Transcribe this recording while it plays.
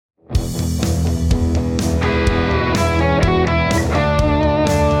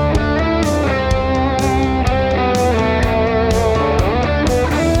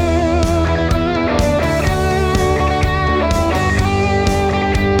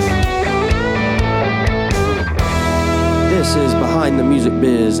Behind the Music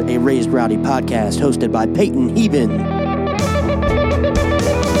Biz, a Raised Rowdy podcast hosted by Peyton Heben.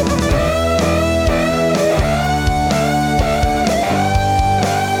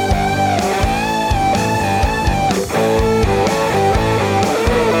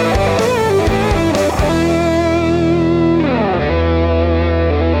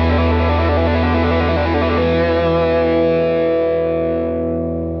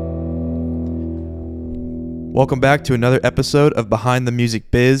 Welcome back to another episode of Behind the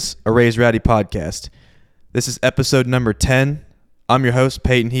Music Biz, a Raised Rowdy podcast. This is episode number 10. I'm your host,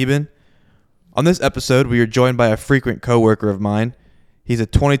 Peyton Heben. On this episode, we are joined by a frequent coworker of mine. He's a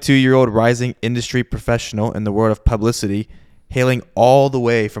 22-year-old rising industry professional in the world of publicity, hailing all the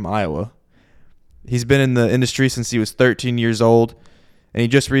way from Iowa. He's been in the industry since he was 13 years old, and he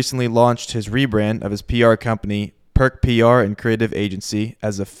just recently launched his rebrand of his PR company, Perk PR and Creative Agency,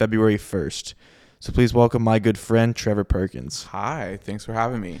 as of February 1st. So please welcome my good friend, Trevor Perkins. Hi, thanks for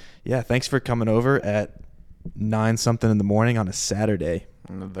having me. Yeah, thanks for coming over at 9-something in the morning on a Saturday.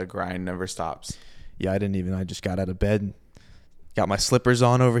 The grind never stops. Yeah, I just got out of bed and got my slippers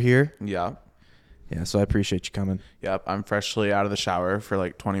on over here. Yeah. Yeah, so I appreciate you coming. Yep, I'm freshly out of the shower for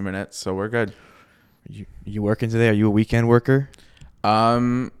like 20 minutes, so we're good. You working today? Are you a weekend worker?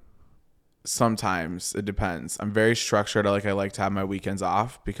 Sometimes it depends. I'm very structured. I like to have my weekends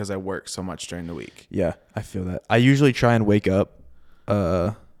off because I work so much during the week. Yeah, I feel that. I usually try and wake up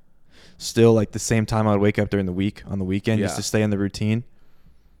still like the same time I would wake up during the week on the weekend just to stay in the routine.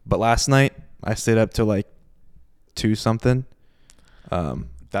 But last night I stayed up till like 2-something.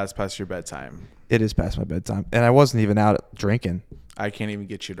 That's past your bedtime. It is past my bedtime. And I wasn't even out drinking. I can't even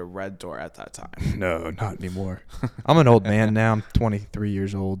get you to Red Door at that time. No, not anymore. I'm an old man now. I'm 23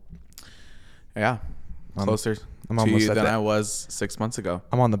 years old. Yeah, closer I'm to almost you at than that. I was 6 months ago.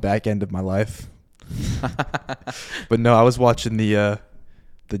 I'm on the back end of my life. But no, I was watching the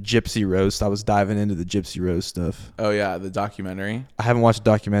Gypsy Roast. I was diving into the Gypsy Roast stuff. Oh, yeah, the documentary. I haven't watched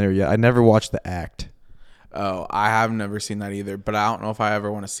the documentary yet. I never watched the act. Oh, I have never seen that either, but I don't know if I ever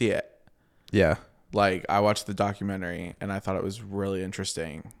want to see it. Yeah. Like, I watched the documentary, and I thought it was really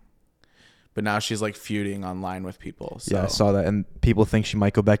interesting. But now she's, like, feuding online with people. So. Yeah, I saw that. And people think she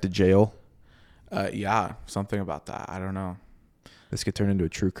might go back to jail. Yeah, something about that. I don't know. This could turn into a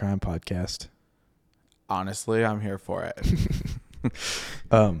true crime podcast. Honestly, I'm here for it.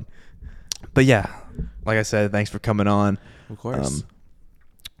 But yeah, like I said, thanks for coming on. Of course.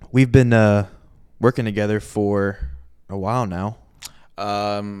 We've been working together for a while now.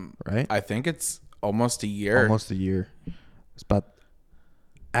 Right? I think it's almost a year. Almost a year. It's about.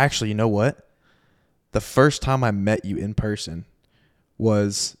 Actually, you know what? The first time I met you in person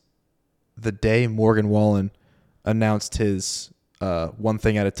was the day Morgan Wallen announced his One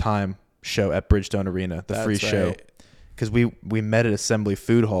Thing at a Time show at Bridgestone Arena, the free show. Because we met at Assembly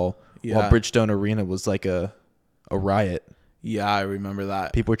Food Hall while Bridgestone Arena was like a riot. Yeah, I remember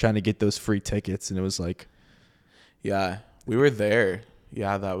that. People were trying to get those free tickets, and it was like... Yeah, we were there.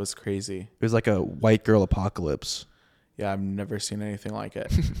 Yeah, that was crazy. It was like a white girl apocalypse. Yeah, I've never seen anything like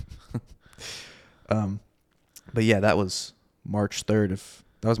it. But yeah, that was March 3rd.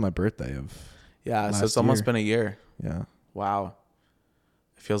 That was my birthday of so it's almost been a year. Yeah. Wow.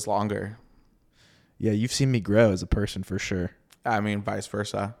 It feels longer. Yeah, you've seen me grow as a person for sure. I mean, vice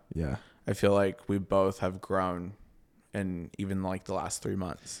versa. Yeah. I feel like we both have grown in even like the last 3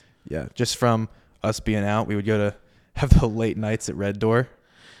 months. Yeah, just from us being out, we would go to have the late nights at Red Door.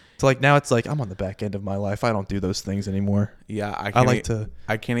 So like now it's like I'm on the back end of my life. I don't do those things anymore. Yeah, I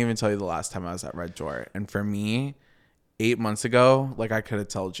can't even tell you the last time I was at Red Door. And for me, 8 months ago, like I could have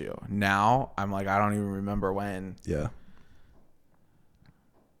told you. Now I'm like I don't even remember when. Yeah.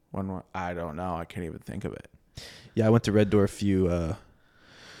 When I don't know. I can't even think of it. Yeah, I went to Red Door a few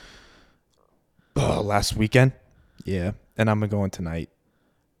last weekend. Yeah, and I'm going tonight.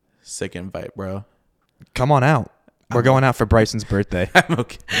 Sick invite, bro. Come on out. We're going out for Bryson's birthday. I'm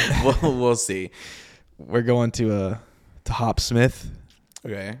okay. We'll see. We're going to Hop Smith.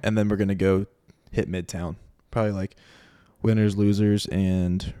 Okay. And then we're gonna go hit Midtown. Probably like Winners, Losers,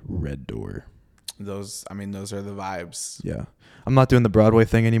 and Red Door. Those are the vibes. Yeah. I'm not doing the Broadway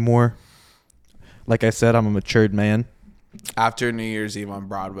thing anymore. Like I said, I'm a matured man. After New Year's Eve on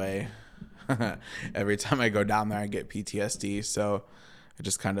Broadway, every time I go down there, I get PTSD. So I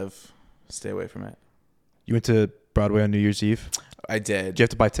just kind of stay away from it. You went to Broadway on New Year's Eve? I did. Did you have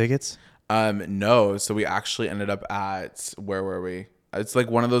to buy tickets? No. So we actually ended up at, where were we? It's like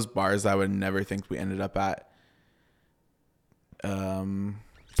one of those bars I would never think we ended up at.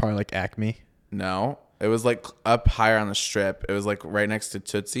 Probably like Acme. No, it was like up higher on the strip. It was like right next to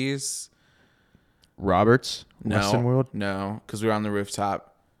Tootsie's. Roberts? Western World? No, because we were on the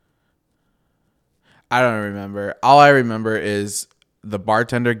rooftop. I don't remember. All I remember is the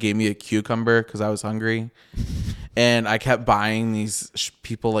bartender gave me a cucumber because I was hungry. And I kept buying these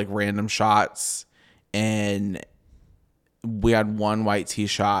people like random shots. And we had one white tea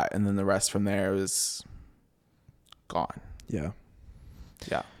shot. And then the rest from there was gone. Yeah.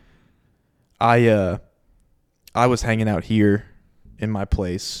 Yeah. I was hanging out here in my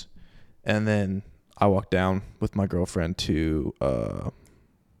place. And then I walked down with my girlfriend to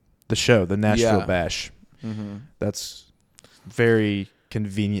the show, the Nashville Bash. Mm-hmm. That's very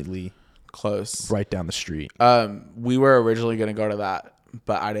conveniently close, right down the street. We were originally going to go to that,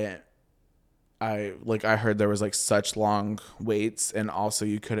 but I didn't. I heard there was like such long waits, and also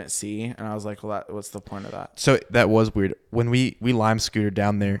you couldn't see, and I was like, well, what's the point of that? So that was weird. When we lime scootered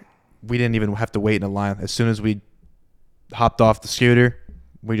down there, we didn't even have to wait in a line. As soon as we hopped off the scooter,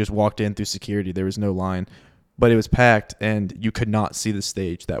 we just walked in through security. There was no line, but it was packed, and you could not see the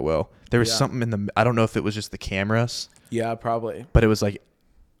stage that well. There was something in the. I don't know if it was just the cameras. Yeah, probably. But it was like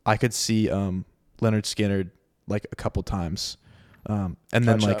I could see Leonard Skinner like a couple times, and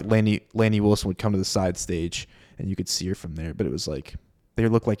then like Lainey Wilson would come to the side stage, and you could see her from there. But it was like they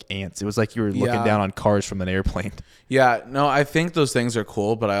looked like ants. It was like you were looking down on cars from an airplane. Yeah, no, I think those things are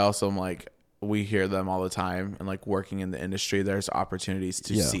cool, but I also am like, we hear them all the time, and like working in the industry, there's opportunities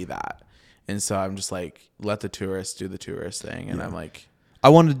to see that. And so I'm just like, let the tourists do the tourist thing. And I'm like, I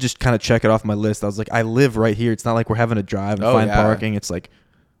wanted to just kind of check it off my list. I was like, I live right here. It's not like we're having to drive and find parking. It's like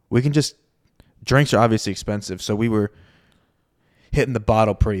we can just, drinks are obviously expensive. So we were hitting the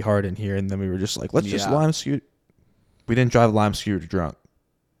bottle pretty hard in here. And then we were just like, let's just lime scoot. We didn't drive lime scooter drunk.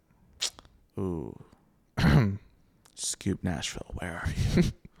 Ooh. Scoop Nashville, where are you?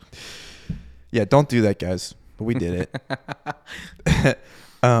 Yeah, don't do that, guys. But we did it.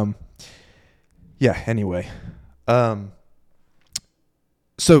 Yeah, anyway.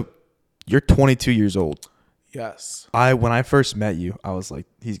 So you're 22 years old. Yes. When I first met you, I was like,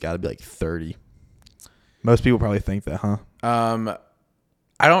 he's got to be like 30. Most people probably think that, huh?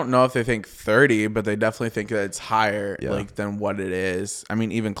 I don't know if they think 30, but they definitely think that it's higher like than what it is. I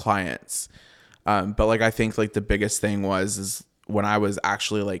mean, even clients. But like I think like the biggest thing is when I was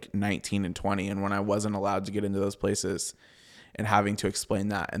actually like 19 and 20, and when I wasn't allowed to get into those places and having to explain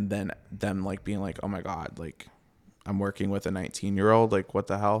that, and then them like being like, oh my God, like I'm working with a 19-year-old, like what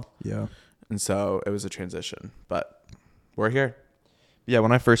the hell? Yeah. And so it was a transition, but we're here. Yeah.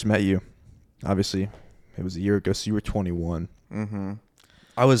 When I first met you, obviously it was a year ago. So you were 21. Mm-hmm.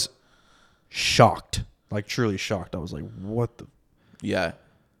 I was shocked, like truly shocked. I was like, what the? Yeah.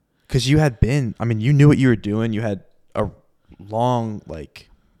 Cause you had been, I mean, you knew what you were doing. You had a long, like,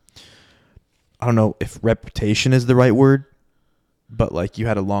 I don't know if reputation is the right word, but like you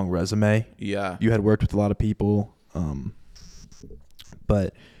had a long resume. Yeah. You had worked with a lot of people.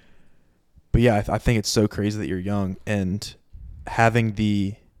 But yeah, I think it's so crazy that you're young and having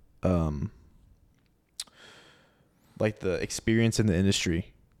the, like the experience in the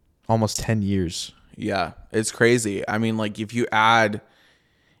industry, almost 10 years. Yeah. It's crazy. I mean, like if you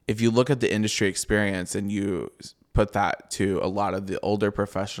look at the industry experience and you put that to a lot of the older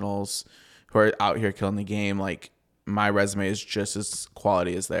professionals who are out here killing the game, like my resume is just as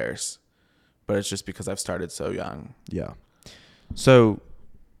quality as theirs, but it's just because I've started so young. Yeah. So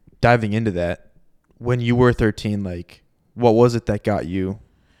diving into that, when you were 13, like what was it that got you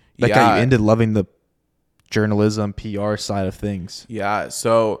into loving the journalism, PR side of things? Yeah.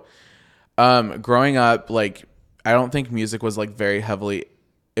 So, growing up, like, I don't think music was like very heavily,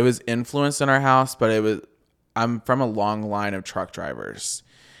 it was influenced in our house, but I'm from a long line of truck drivers.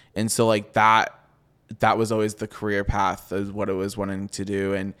 And so like that was always the career path, is what I was wanting to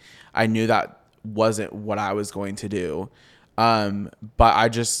do. And I knew that wasn't what I was going to do. But I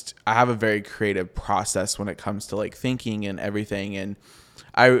have a very creative process when it comes to like thinking and everything. And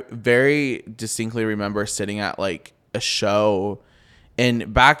I very distinctly remember sitting at like a show,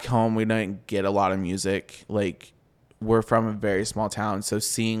 and back home, we didn't get a lot of music. Like we're from a very small town. So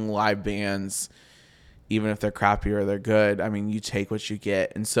seeing live bands, even if they're crappy or they're good, I mean, you take what you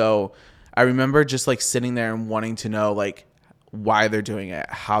get. And so I remember just like sitting there and wanting to know like why they're doing it,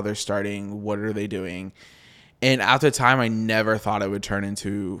 how they're starting, what are they doing? And at the time, I never thought it would turn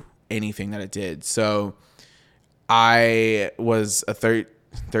into anything that it did. So I was a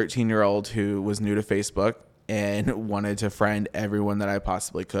 13-year-old who was new to Facebook and wanted to friend everyone that I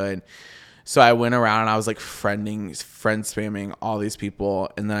possibly could. So I went around and I was like friend spamming all these people.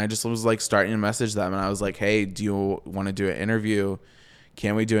 And then I just was like starting to message them. And I was like, hey, do you want to do an interview?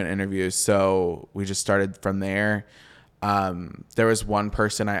 Can we do an interview? So we just started from there. there was one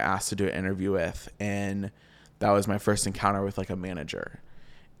person I asked to do an interview with, and that was my first encounter with like a manager.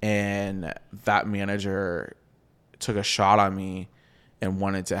 And that manager took a shot on me and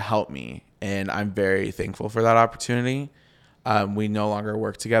wanted to help me. And I'm very thankful for that opportunity. We no longer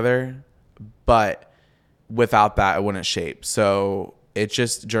work together, but without that, it wouldn't shape. So it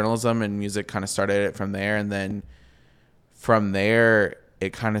just, journalism and music kind of started it from there. And then from there,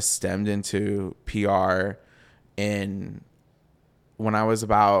 it kind of stemmed into PR. And when I was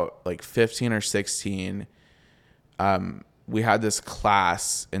about like 15 or 16, we had this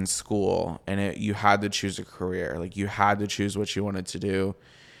class in school, and you had to choose a career. Like, you had to choose what you wanted to do.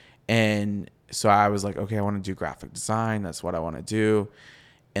 And so I was like, okay, I want to do graphic design. That's what I want to do.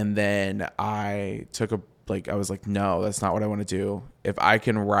 And then I was like, no, that's not what I want to do. If I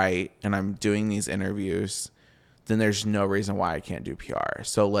can write and I'm doing these interviews, then there's no reason why I can't do PR.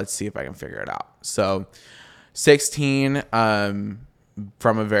 So let's see if I can figure it out. So 16,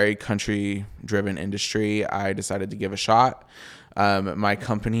 from a very country-driven industry, I decided to give a shot. My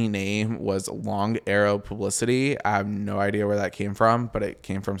company name was Long Arrow Publicity. I have no idea where that came from, but it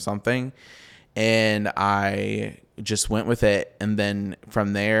came from something. And I just went with it. And then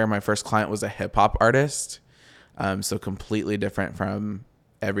from there, my first client was a hip-hop artist. So completely different from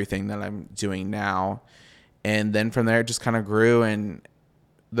everything that I'm doing now. And then from there, it just kind of grew. And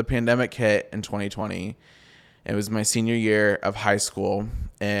the pandemic hit in 2020. It was my senior year of high school,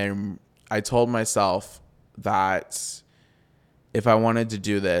 and I told myself that if I wanted to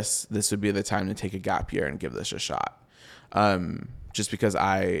do this would be the time to take a gap year and give this a shot. Just because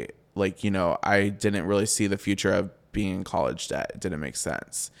I didn't really see the future of being in college debt. It didn't make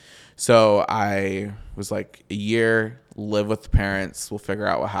sense. So I was like, a year, live with the parents, we'll figure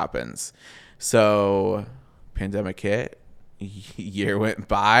out what happens. So pandemic hit, year went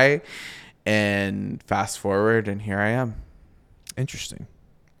by, and fast forward, and here I am. Interesting.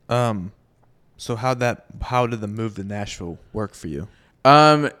 So how did the move to Nashville work for you?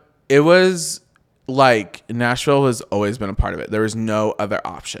 It was like, Nashville has always been a part of it. There was no other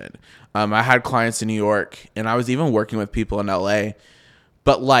option. I had clients in New York, and I was even working with people in LA,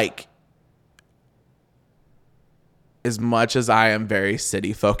 but like, as much as I am very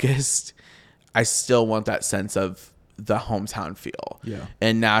city focused, I still want that sense of the hometown feel. Yeah.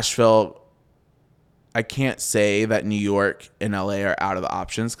 In Nashville, I can't say that New York and LA are out of the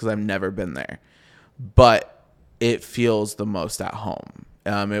options because I've never been there, but it feels the most at home.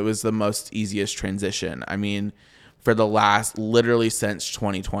 It was the most easiest transition. I mean, for the last, literally since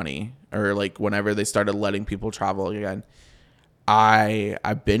 2020, or like whenever they started letting people travel again,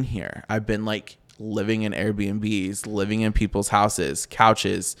 I've been here. I've been like living in Airbnbs, living in people's houses,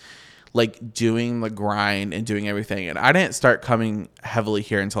 couches, like doing the grind and doing everything. And I didn't start coming heavily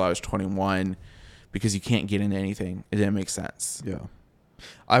here until I was 21. Because you can't get into anything. It didn't make sense. Yeah.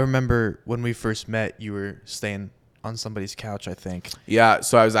 I remember when we first met, you were staying on somebody's couch, I think. Yeah.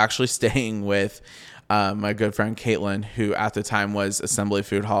 So I was actually staying with my good friend Caitlin, who at the time was Assembly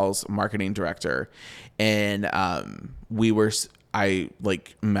Food Hall's marketing director. And I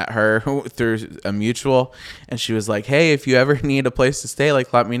like met her through a mutual, and she was like, hey, if you ever need a place to stay,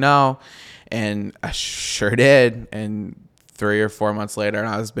 like, let me know. And I sure did. And 3 or 4 months later, and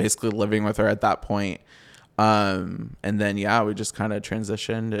I was basically living with her at that point. And then, we just kind of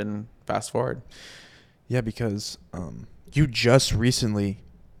transitioned and fast forward. Yeah, because you just recently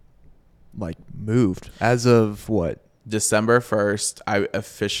like moved. As of what? December 1st, I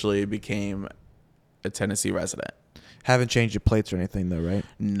officially became a Tennessee resident. Haven't changed your plates or anything though, right?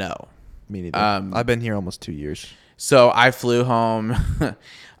 No. Me neither. I've been here almost 2 years. So I flew home.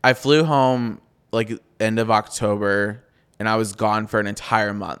 I flew home like end of October, and I was gone for an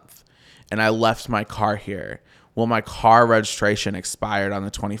entire month, and I left my car here. Well, my car registration expired on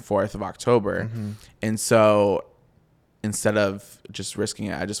the 24th of October. Mm-hmm. And so instead of just risking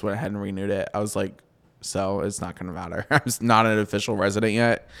it, I just went ahead and renewed it. I was like, so it's not going to matter. I'm not an official resident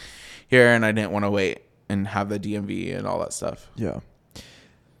yet here, and I didn't want to wait and have the DMV and all that stuff. Yeah.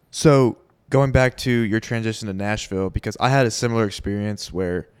 So going back to your transition to Nashville, because I had a similar experience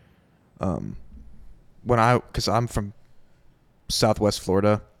where because I'm from Southwest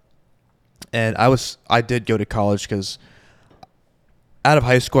Florida, and I did go to college because out of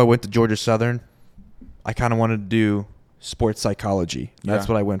high school I went to Georgia Southern. I kind of wanted to do sports psychology. That's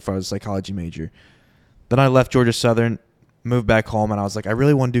what I went for. I was a psychology major. Then I left Georgia Southern, moved back home, and I was like, I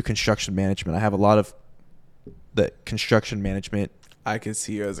really want to do construction management. I have a lot of the construction management. I could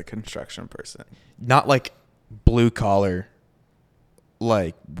see you as a construction person. Not like blue collar,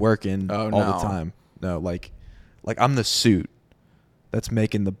 like working all the time. No, like I'm the suit that's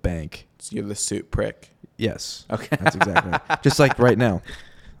making the bank. So you're the suit prick. Yes. Okay. That's exactly right. Just like right now,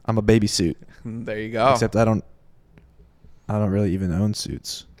 I'm a baby suit. There you go. Except I don't really even own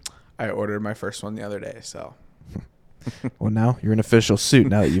suits. I ordered my first one the other day, so. Well, now you're an official suit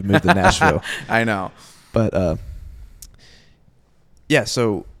now that you've moved to Nashville. I know. But yeah,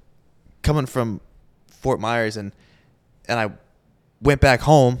 so coming from Fort Myers and I went back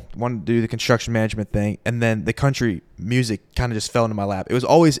home, wanted to do the construction management thing, and then the country music kind of just fell into my lap. It was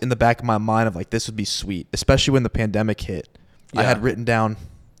always in the back of my mind of like, this would be sweet, especially when the pandemic hit. Yeah. I had written down,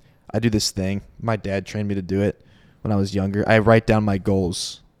 I do this thing. My dad trained me to do it when I was younger. I write down my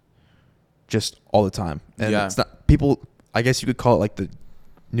goals just all the time. And it's not people, I guess you could call it like the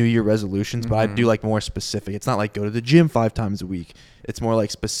New Year resolutions, but I do like more specific. It's not like go to the gym 5 times a week. It's more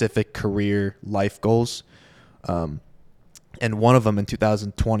like specific career life goals. And one of them in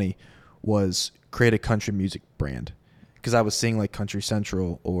 2020 was create a country music brand, because I was seeing like Country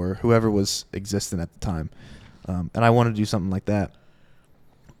Central or whoever was existing at the time. And I wanted to do something like that.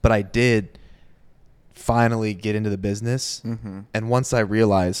 But I did finally get into the business. And once I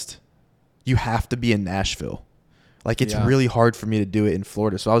realized you have to be in Nashville, like it's really hard for me to do it in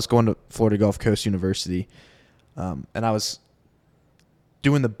Florida. So I was going to Florida Gulf Coast University, and I was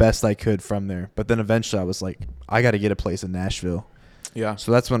doing the best I could from there. But then eventually I was like, I got to get a place in Nashville. Yeah.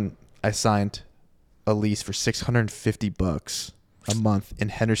 So that's when I signed a lease for $650 a month in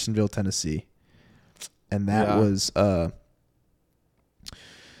Hendersonville, Tennessee. And that was the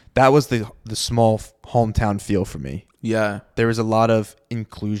small hometown feel for me. Yeah. There was a lot of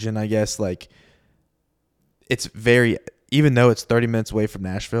inclusion, I guess. Like, it's very, even though it's 30 minutes away from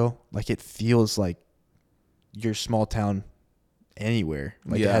Nashville, like it feels like your small town anywhere.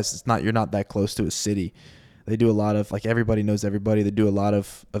 Like you're not that close to a city. They do a lot of, like, everybody knows everybody. They do a lot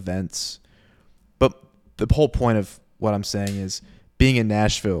of events. But the whole point of what I'm saying is being in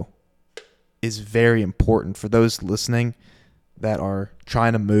Nashville is very important for those listening that are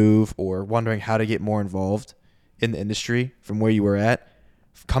trying to move or wondering how to get more involved in the industry from where you were at.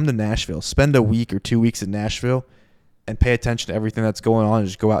 Come to Nashville. Spend a week or 2 weeks in Nashville and pay attention to everything that's going on and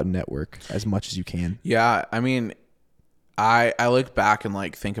just go out and network as much as you can. Yeah, I mean, I look back and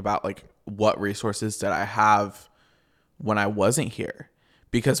like think about like what resources did I have when I wasn't here?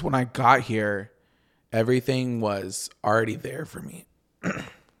 Because when I got here, everything was already there for me.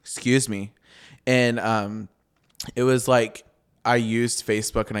 Excuse me. And it was like I used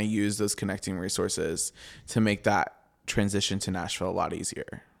Facebook and I used those connecting resources to make that transition to Nashville a lot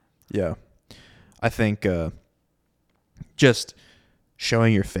easier. Yeah. I think just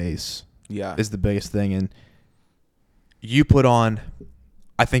showing your face is the biggest thing. And you put on,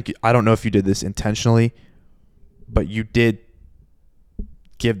 I don't know if you did this intentionally, but you did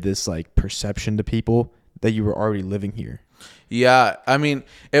give this like perception to people that you were already living here. Yeah. I mean,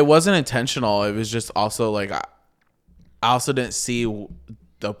 it wasn't intentional. It was just also like, I also didn't see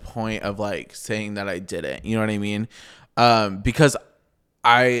the point of like saying that I didn't, you know what I mean? Because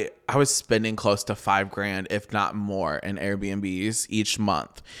I was spending close to $5,000, if not more, in Airbnbs each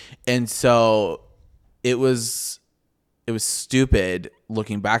month. And so it was stupid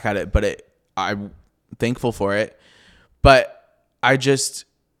looking back at it, but I'm thankful for it. But I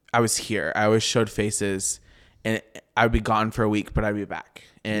was here. I always showed faces, and I would be gone for a week, but I'd be back.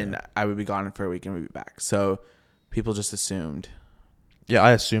 And I would be gone for a week and we'd be back. So people just assumed. Yeah,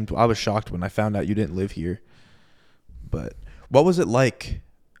 I assumed. I was shocked when I found out you didn't live here. But what was it like?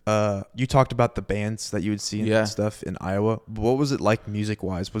 You talked about the bands that you would see and stuff in Iowa. What was it like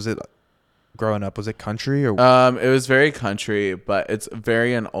music-wise? Was it growing up? Was it country or? It was very country, but it's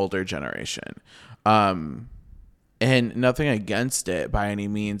very an older generation. And nothing against it by any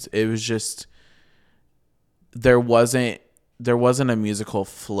means. It was just there wasn't a musical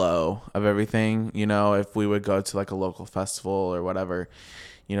flow of everything. You know, if we would go to like a local festival or whatever,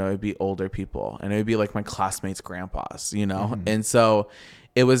 you know, it'd be older people and it would be like my classmates' grandpas, you know? Mm-hmm. And so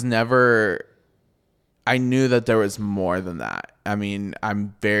it was never, I knew that there was more than that. I mean,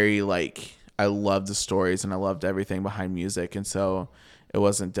 I'm very like, I loved the stories and I loved everything behind music. And so it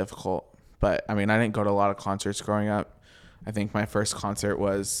wasn't difficult. But I mean, I didn't go to a lot of concerts growing up. I think my first concert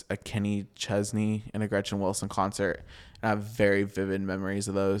was a Kenny Chesney and a Gretchen Wilson concert. And I have very vivid memories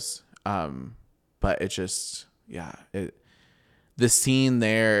of those. But it just, the scene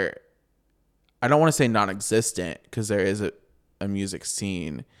there, I don't want to say non-existent because there is a music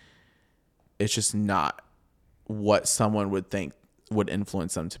scene. It's just not what someone would think would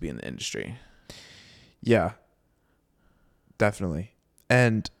influence them to be in the industry. Yeah, definitely.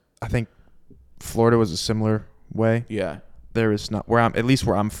 And I think Florida was a similar way. Yeah. There is not, where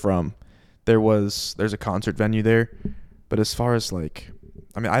I'm from, there's a concert venue there. But as far as like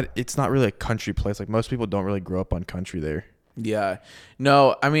I mean, it's not really a country place. Like most people don't really grow up on country there. Yeah.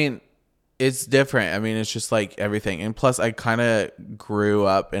 No, I mean, it's different. I mean, it's just like everything. And plus, I kind of grew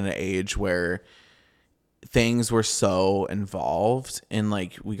up in an age where things were so involved, and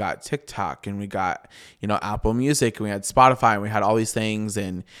like we got TikTok and we got, Apple Music, and we had Spotify, and we had all these things.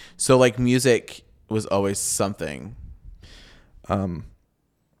 And so like music was always something.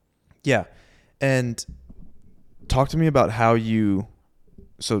 Yeah. And talk to me about how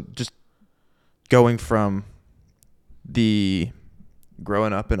so just going from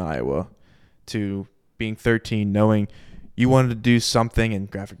growing up in Iowa to being 13, knowing you wanted to do something in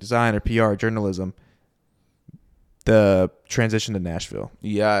graphic design or PR or journalism, the transition to Nashville.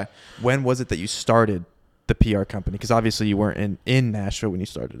 Yeah. When was it that you started the PR company? Because obviously you weren't in Nashville when you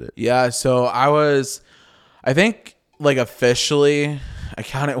started it. Yeah. So I think like officially, I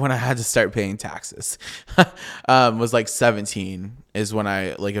counted when I had to start paying taxes. Was like 17 is when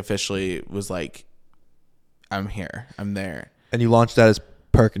I like officially was like, I'm here, I'm there. And you launched that as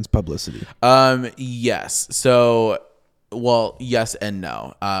Perkins Publicity. Yes. So, well, yes and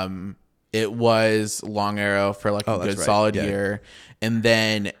no. It was Long Arrow for like a good solid year. And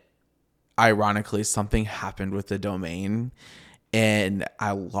then ironically, something happened with the domain and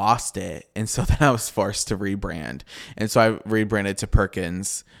I lost it. And so then I was forced to rebrand. And so I rebranded to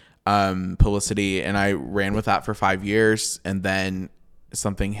Perkins Publicity, and I ran with that for 5 years. And then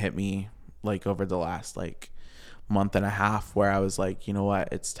something hit me like over the last like month and a half where I was like, you know what,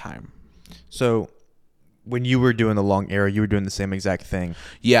 it's time. So when you were doing the Long Arrow, you were doing the same exact thing.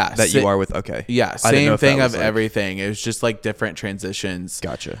 Yeah. That you are with. Okay. Yeah. Same thing of everything. It was just like different transitions.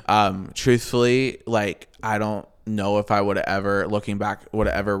 Gotcha. Truthfully, like I don't know if I would have ever, looking back, would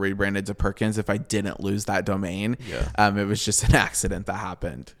have ever rebranded to Perkins if I didn't lose that domain. Yeah. It was just an accident that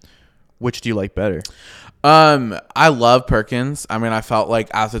happened. Which do you like better? I love Perkins. I mean, I felt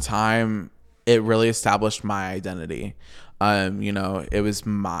like at the time it really established my identity. It was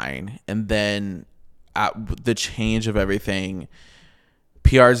mine. And then at the change of everything,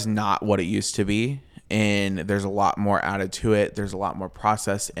 PR is not what it used to be. And there's a lot more added to it. There's a lot more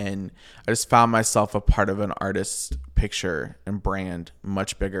process. And I just found myself a part of an artist's picture and brand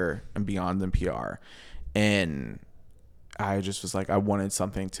much bigger and beyond than PR. And I just was like, I wanted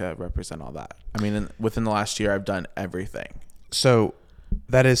something to represent all that. I mean, within the last year, I've done everything. So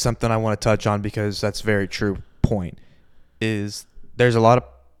that is something I want to touch on because that's a very true point. Is there's a lot of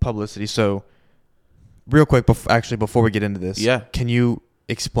publicity. So real quick, before we get into this, can you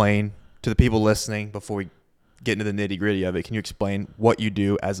explain to the people listening before we get into the nitty gritty of it? Can you explain what you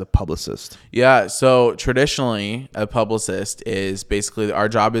do as a publicist? Yeah. So traditionally, a publicist is basically, our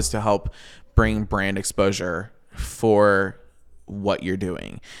job is to help bring brand exposure for what you're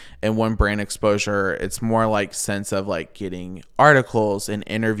doing. And when brand exposure, it's more like sense of like getting articles and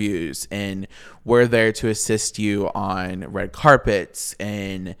interviews, and we're there to assist you on red carpets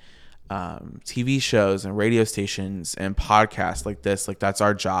and TV shows and radio stations and podcasts like this. Like that's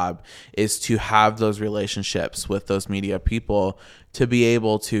our job, is to have those relationships with those media people to be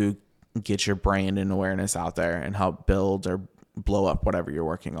able to get your brand and awareness out there and help build or blow up whatever you're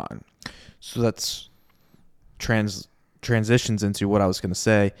working on. So that's transitions into what I was going to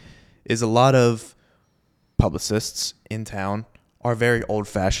say, is a lot of publicists in town are very old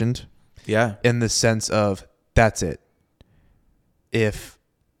fashioned. Yeah. In the sense of, that's it. If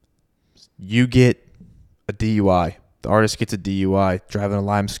you get a DUI, the artist gets a DUI driving a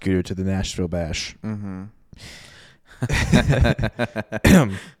Lime scooter to the Nashville Bash. Mm-hmm.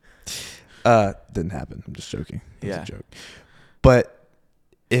 Didn't happen. I'm just joking. It's a joke. But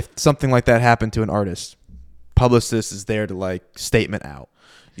if something like that happened to an artist, publicist is there to like statement out.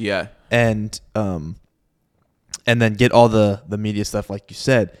 Yeah. And then get all the media stuff like you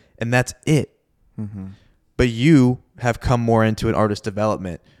said, and that's it. Mm-hmm. But you have come more into an artist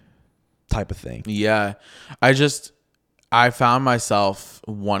development type of thing. Yeah. I found myself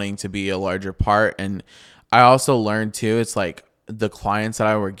wanting to be a larger part. And I also learned too, it's like the clients that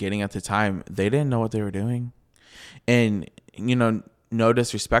I were getting at the time, they didn't know what they were doing. And, no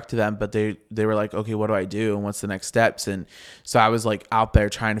disrespect to them, but they were like, okay, what do I do? And what's the next steps? And so I was like out there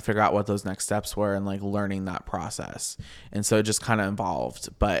trying to figure out what those next steps were and like learning that process. And so it just kind of evolved.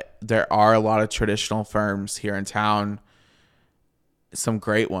 But there are a lot of traditional firms here in town, some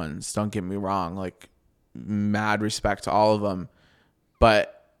great ones, don't get me wrong, like mad respect to all of them,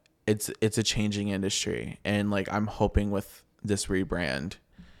 but it's a changing industry. And like, I'm hoping with this rebrand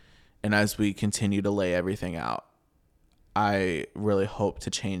and as we continue to lay everything out, I really hope to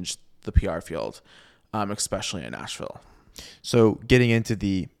change the PR field, especially in Nashville. So getting into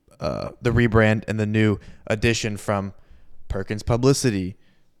the rebrand and the new addition from Perkins Publicity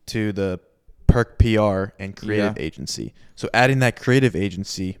to the Perk PR and Creative Agency. So adding that creative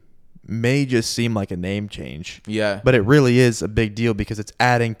agency may just seem like a name change. Yeah. But it really is a big deal because it's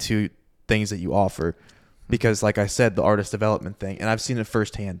adding to things that you offer. Because like I said, the artist development thing, and I've seen it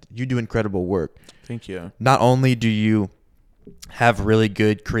firsthand. You do incredible work. Thank you. Not only do you have really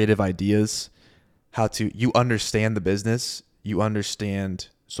good creative ideas, you understand the business, you understand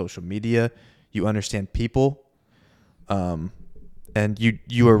social media, you understand people, and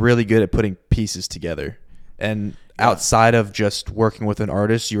you are really good at putting pieces together. And outside of just working with an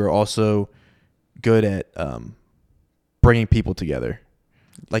artist, you are also good at bringing people together,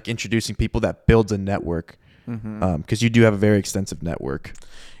 like introducing people. That builds a network, because you do have a very extensive network.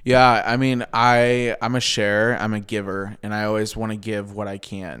 Yeah, I mean, I'm a sharer, I'm a giver, and I always want to give what I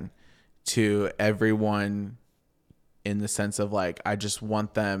can to everyone, in the sense of like, I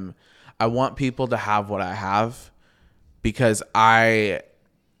want people to have what I have, because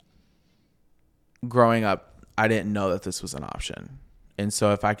growing up, I didn't know that this was an option. And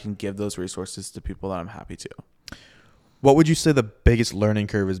so if I can give those resources to people, then I'm happy to. What would you say the biggest learning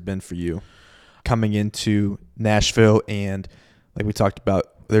curve has been for you coming into Nashville? And like we talked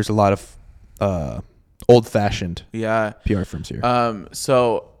about, there's a lot of old-fashioned PR firms here.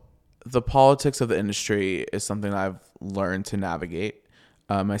 So the politics of the industry is something I've learned to navigate.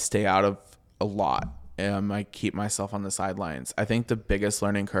 I stay out of a lot. I keep myself on the sidelines. I think the biggest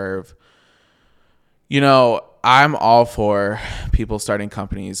learning curve, I'm all for people starting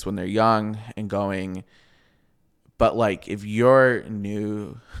companies when they're young and going, but like if you're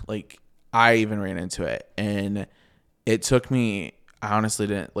new, like I even ran into it, and it took me, I honestly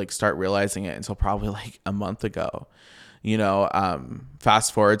didn't like start realizing it until probably like a month ago.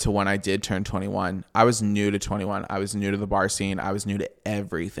 Fast forward to when I did turn 21, I was new to 21. I was new to the bar scene. I was new to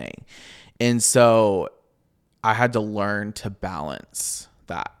everything. And so I had to learn to balance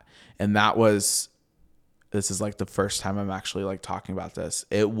that. And this is like the first time I'm actually like talking about this.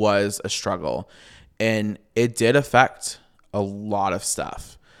 It was a struggle, and it did affect a lot of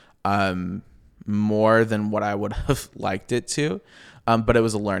stuff, more than what I would have liked it to. But it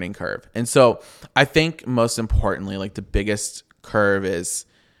was a learning curve. And so I think most importantly, like the biggest curve is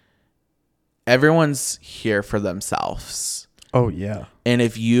everyone's here for themselves. Oh, yeah. And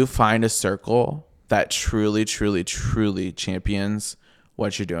if you find a circle that truly, truly, truly champions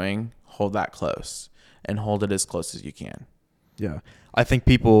what you're doing, hold that close and hold it as close as you can. Yeah. I think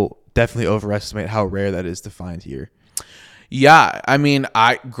people definitely overestimate how rare that is to find here. Yeah. I mean,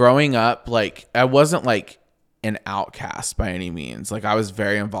 growing up, like I wasn't like an outcast by any means. Like I was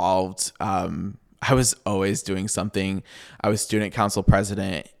very involved. I was always doing something. I was student council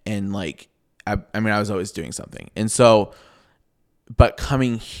president, and like, I was always doing something. And so, but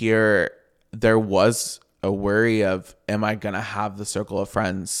coming here, there was a worry of, am I going to have the circle of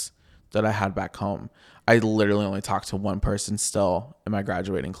friends that I had back home? I literally only talked to one person still in my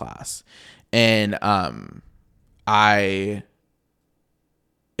graduating class. And,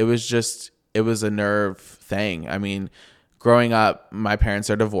 it was a nerve thing. I mean, growing up, my parents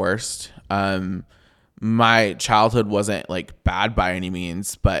are divorced. My childhood wasn't like bad by any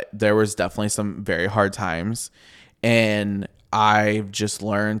means, but there was definitely some very hard times. And I've just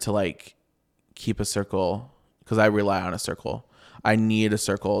learned to like keep a circle, because I rely on a circle. I need a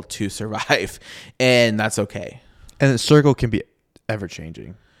circle to survive, and that's okay. And the circle can be ever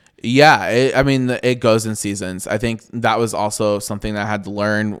changing. Yeah. It goes in seasons. I think that was also something that I had to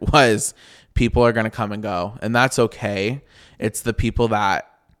learn, was people are going to come and go, and that's okay. It's the people that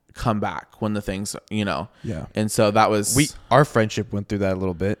come back when the things, Yeah. And so that was, our friendship went through that a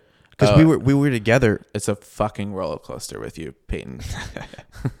little bit, because we were together. It's a fucking roller coaster with you, Peyton.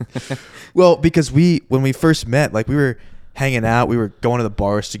 Well, because when we first met, like we were hanging out, we were going to the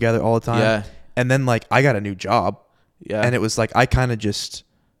bars together all the time. Yeah. And then like I got a new job. Yeah. And it was like, I kind of just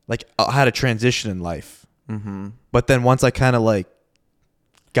like I had a transition in life. Mm-hmm. But then once I kind of like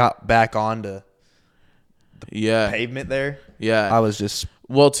got back onto the pavement there. Yeah. I was just,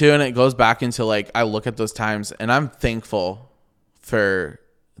 well too. And it goes back into like, I look at those times and I'm thankful for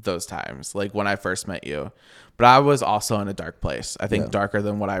those times, like when I first met you, but I was also in a dark place. I think darker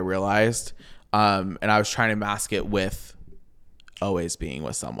than what I realized. And I was trying to mask it with always being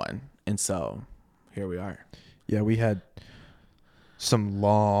with someone. And so here we are. Yeah. We had some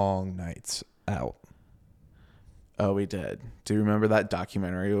long nights out. Oh, we did. Do you remember that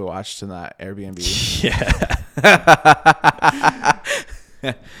documentary we watched in that Airbnb? Yeah.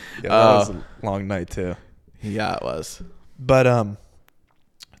 That was a long night too. Yeah, it was. But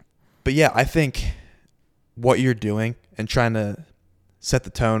yeah, I think what you're doing and trying to set the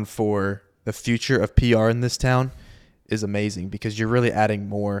tone for the future of PR in this town is amazing because you're really adding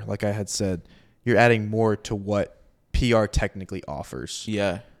more, like I had said, you're adding more to what PR technically offers.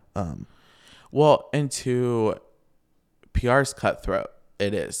 Yeah. Well, and to PR's cutthroat.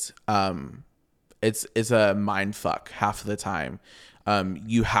 It is. It's a mind fuck half of the time.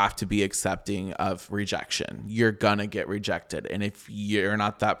 You have to be accepting of rejection. You're gonna get rejected, and if you're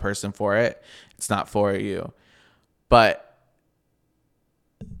not that person for it, it's not for you. But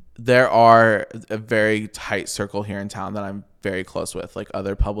there are a very tight circle here in town that I'm very close with, like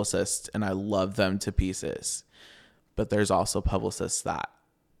other publicists, and I love them to pieces. But there's also publicists that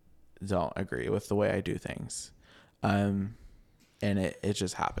don't agree with the way I do things. And it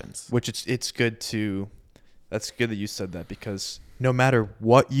just happens. Which it's good to, that's good that you said that, because no matter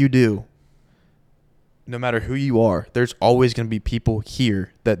what you do, no matter who you are, there's always going to be people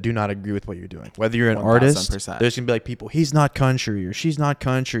here that do not agree with what you're doing. Whether you're an 1000%. artist, there's going to be like people, he's not country or she's not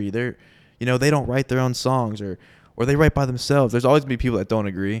country. They're, they don't write their own songs or they write by themselves. There's always going to be people that don't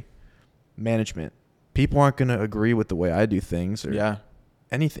agree. Management. People aren't going to agree with the way I do things or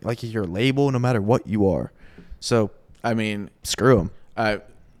anything. Like your label, no matter what you are. So, I mean, screw them.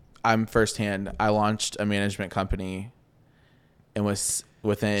 I'm firsthand. I launched a management company and was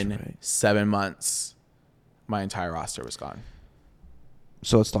within 7 months, my entire roster was gone.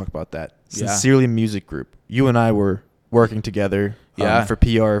 So let's talk about that. Sincerely Music Group. You and I were working together for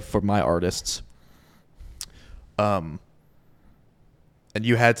PR for my artists. And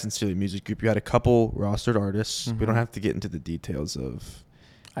you had Sincerely Music Group. You had a couple rostered artists. Mm-hmm. We don't have to get into the details of.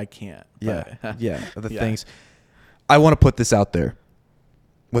 I can't. Things. I want to put this out there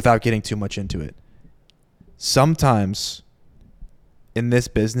without getting too much into it. Sometimes in this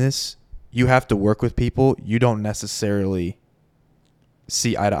business, you have to work with people you don't necessarily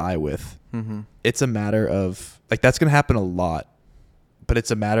see eye to eye with. Mm-hmm. It's a matter of, like, that's going to happen a lot, but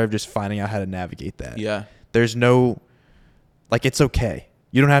it's a matter of just finding out how to navigate that. Yeah. There's no, like, it's okay.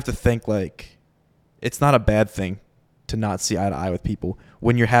 You don't have to think, like, it's not a bad thing to not see eye to eye with people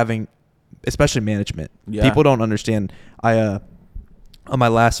when you're having, especially management. Yeah. People don't understand. On my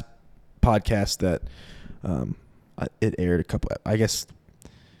last podcast that it aired a couple, I guess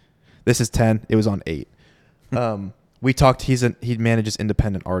this is 10. It was on 8. We talked. He manages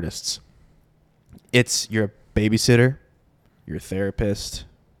independent artists. You're a babysitter, you're a therapist,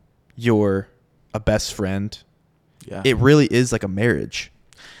 you're a best friend. Yeah. It really is like a marriage.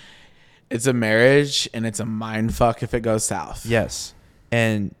 It's a marriage, and it's a mind fuck if it goes south. Yes.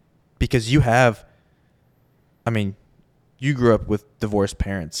 And because you grew up with divorced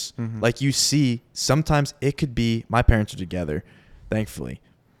parents. Mm-hmm. Like, you see, sometimes it could be, my parents are together, thankfully,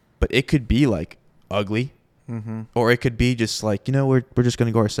 but it could be like ugly, mm-hmm. or it could be just like, we're just going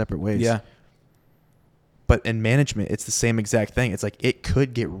to go our separate ways. Yeah. But in management, it's the same exact thing. It's like, it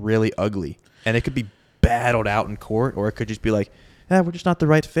could get really ugly, and it could be battled out in court, or it could just be like, we're just not the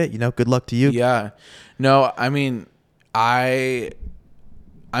right fit. Good luck to you. Yeah. No, I mean, I'm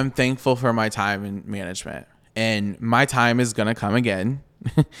thankful for my time in management, and my time is going to come again.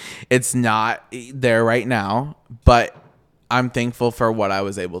 It's not there right now, but I'm thankful for what I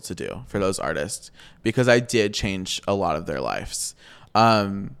was able to do for those artists, because I did change a lot of their lives.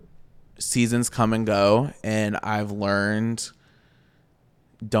 Seasons come and go, and I've learned,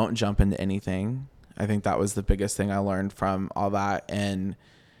 don't jump into anything. I think that was the biggest thing I learned from all that, and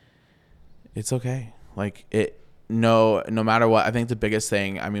it's okay. Like, no matter what, I think the biggest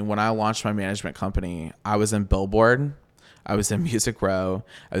thing, when I launched my management company, I was in Billboard, I was in Music Row,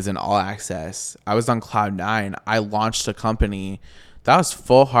 I was in All Access, I was on Cloud9. I launched a company that I was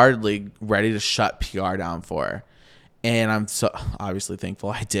full-heartedly ready to shut PR down for, and I'm so obviously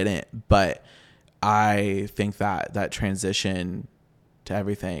thankful I didn't. But I think that transition to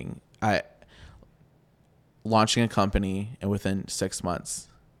everything, launching a company, and within 6 months,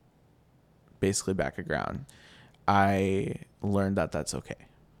 basically back at ground, I learned that that's okay.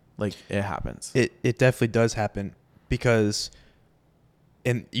 Like, it happens. It definitely does happen, because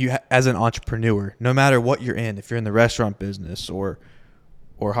as an entrepreneur, no matter what you're in, if you're in the restaurant business or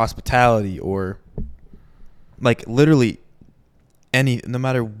hospitality, or like literally no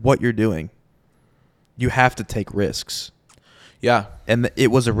matter what you're doing, you have to take risks. Yeah. And it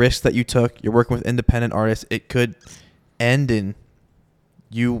was a risk that you took. You're working with independent artists. It could end in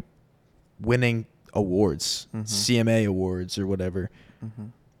you winning awards, mm-hmm. CMA awards or whatever. Mm-hmm.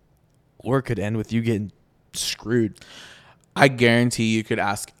 Or it could end with you getting screwed. I guarantee you could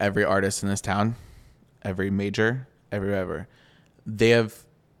ask every artist in this town, every major, every.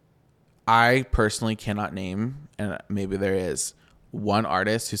 I personally cannot name, and maybe there is, one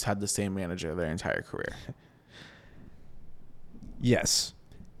artist who's had the same manager their entire career. Yes.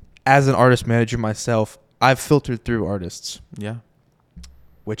 As an artist manager myself, I've filtered through artists. Yeah.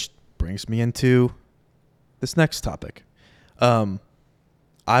 Which brings me into this next topic.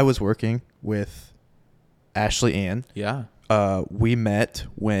 I was working with Ashley Ann. Yeah. We met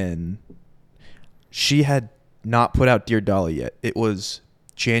when she had not put out Dear Dolly yet. It was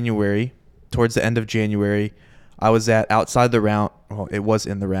January, towards the end of January. I was at Outside the Round. Well, it was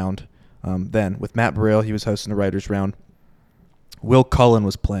in the round then with Matt Burrell. He was hosting the writers round. Will Cullen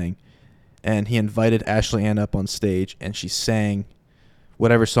was playing, and he invited Ashley Ann up on stage, and she sang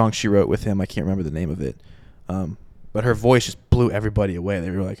whatever song she wrote with him. I can't remember the name of it. But her voice just blew everybody away.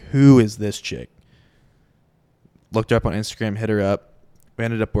 They were like, who is this chick? Looked her up on Instagram, hit her up. We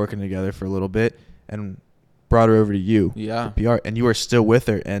ended up working together for a little bit and brought her over to you. Yeah. For PR, and you are still with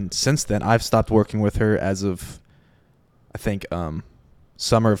her. And since then, I've stopped working with her as of, I think,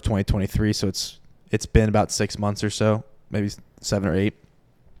 summer of 2023. So it's been about 6 months or so, maybe 7 or 8.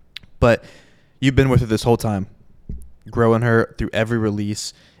 But you've been with her this whole time, growing her through every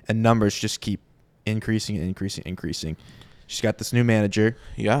release, and numbers just keep increasing and increasing. She's got this new manager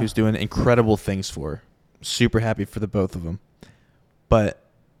who's doing incredible things for her. Super happy for the both of them. But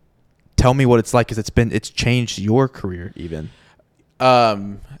tell me what it's like, because it's changed your career even.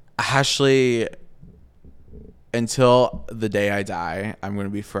 Ashley, until the day I die, I'm going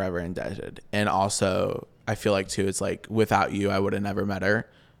to be forever indebted. And also, I feel like too, it's like without you, I would have never met her.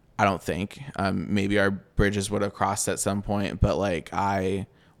 I don't think. Maybe our bridges would have crossed at some point, but like I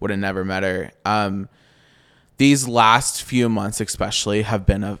would have never met her. These last few months especially have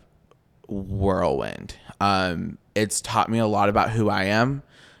been a whirlwind. It's taught me a lot about who I am.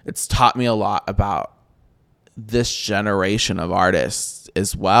 It's taught me a lot about this generation of artists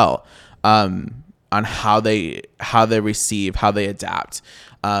as well, on how they receive, how they adapt,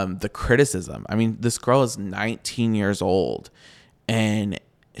 the criticism. I mean, this girl is 19 years old and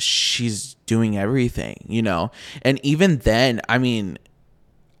she's doing everything, you know? And even then, I mean,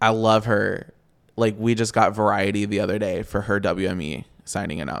 I love her. Like, we just got Variety the other day for her WME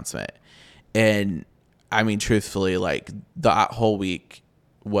signing announcement. And I mean, truthfully, like that whole week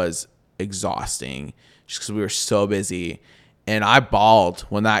was exhausting just because we were so busy. And I bawled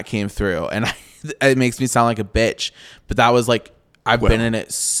when that came through. And it makes me sound like a bitch. But that was like, I've been in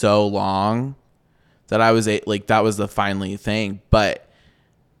it so long that I was like, that was the finally thing. But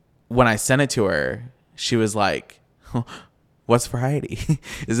when I sent it to her, she was like, what's Variety?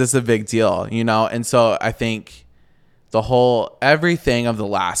 Is this a big deal? You know? And so I think everything of the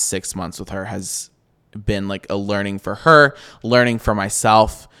last 6 months with her has been like a learning for her, learning for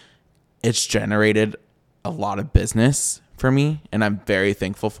myself. It's generated a lot of business for me, and I'm very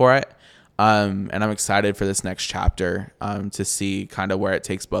thankful for it. And I'm excited for this next chapter, to see kind of where it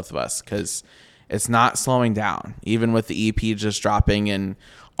takes both of us, because it's not slowing down. Even with the EP just dropping and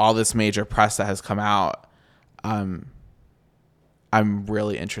all this major press that has come out, I'm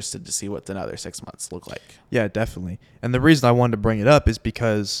really interested to see what the other 6 months look like. Yeah, definitely. And the reason I wanted to bring it up is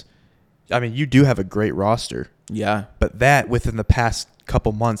because, I mean, you do have a great roster. Yeah. But that within the past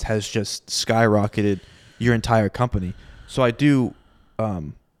couple months has just skyrocketed your entire company. So I do,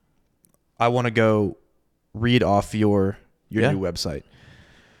 I want to go read off your new website.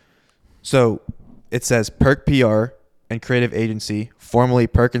 So it says Perk PR and Creative Agency, formerly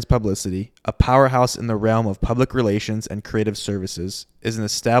Perkins Publicity, a powerhouse in the realm of public relations and creative services, is an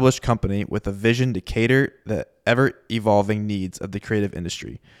established company with a vision to cater the ever-evolving needs of the creative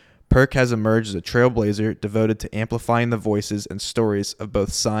industry. Perk has emerged as a trailblazer devoted to amplifying the voices and stories of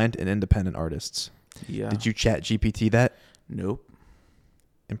both signed and independent artists. Yeah. Did you chat GPT that? Nope.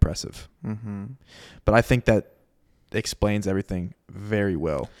 Impressive. Mm-hmm. But I think that explains everything very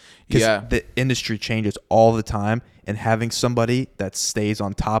well. Because the industry changes all the time, and having somebody that stays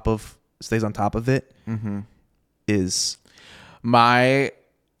on top of it is my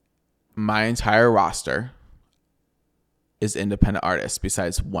entire roster is independent artists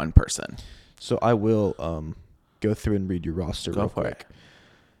besides one person. So I will go through and read your roster real quick,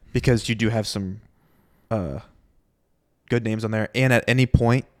 because you do have some good names on there. And at any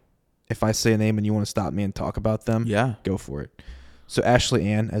point, if I say a name and you want to stop me and talk about them, go for it. So Ashley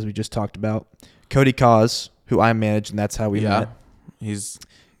Ann, as we just talked about, Cody Cause, who I manage, and that's how we met. He's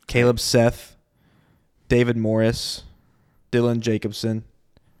Caleb Seth, David Morris, Dylan Jacobson,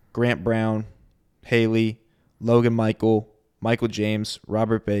 Grant Brown, Haley, Logan Michael, Michael James,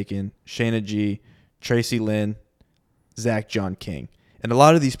 Robert Bacon, Shayna G, Tracy Lynn, Zach John King. And a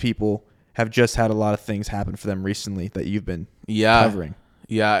lot of these people have just had a lot of things happen for them recently that you've been covering.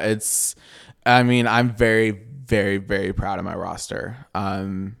 Yeah, I'm very, very, very proud of my roster.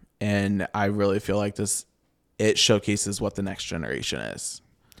 And I really feel like it showcases what the next generation is.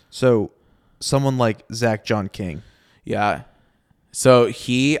 So someone like Zach John King. Yeah. So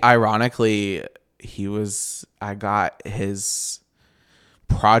ironically, I got his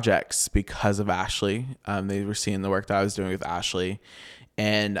projects because of Ashley. They were seeing the work that I was doing with Ashley.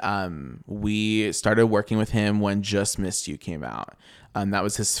 And we started working with him when Just Missed You came out. That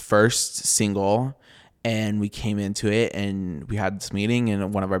was his first single. And we came into it and we had this meeting.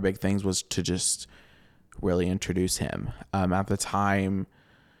 And one of our big things was to just really introduce him. At the time,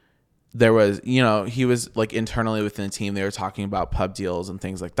 there was, he was like internally within the team, they were talking about pub deals and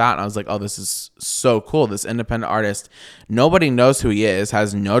things like that. And I was like, oh, this is so cool. This independent artist, nobody knows who he is,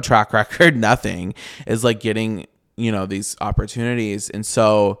 has no track record, nothing, is like getting, these opportunities. And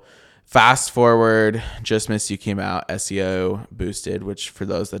so fast forward, Just Missed You came out, SEO boosted, which for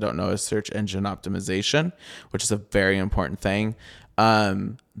those that don't know is search engine optimization, which is a very important thing.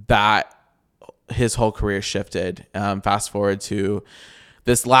 That his whole career shifted. Fast forward to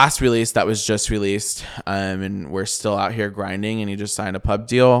this last release that was just released, and we're still out here grinding, and he just signed a pub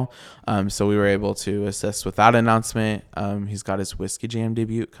deal. So we were able to assist with that announcement. He's got his Whiskey Jam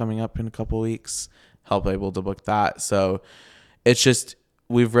debut coming up in a couple weeks, help able to book that. So it's just,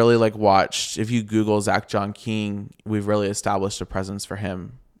 we've really like watched, if you Google Zach John King, we've really established a presence for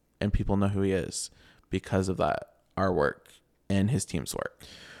him and people know who he is because of that, our work and his team's work.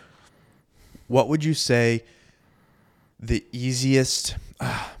 What would you say the easiest,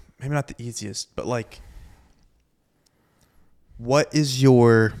 maybe not the easiest, but like, what is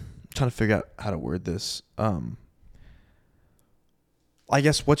I'm trying to figure out how to word this. I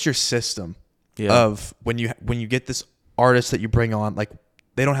guess what's your system of when you get this artist that you bring on, like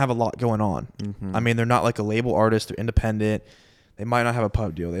they don't have a lot going on. Mm-hmm. I mean, they're not like a label artist, they're independent. They might not have a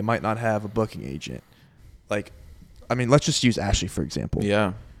pub deal. They might not have a booking agent. Like, I mean, let's just use Ashley, for example.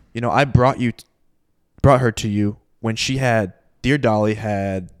 Yeah. I brought her to you when she had Dear Dolly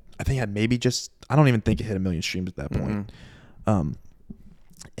had maybe just, I don't even think it hit 1 million streams at that point. Mm-hmm.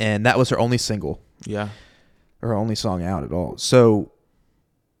 And that was her only single. Yeah. Her only song out at all. So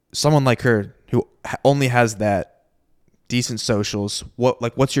someone like her who only has that decent socials,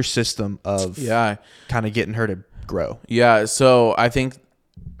 what's your system of kind of getting her to grow? Yeah. So I think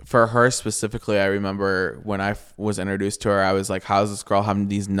for her specifically, I remember when I was introduced to her, I was like, how's this girl having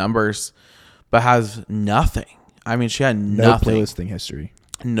these numbers but has nothing? I mean, she had nothing. No playlisting history.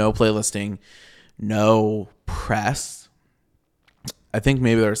 No playlisting. No press. I think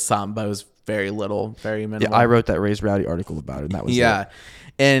maybe there was some, but it was very little, very minimal. Yeah, I wrote that Raised Rowdy article about it, and that was it.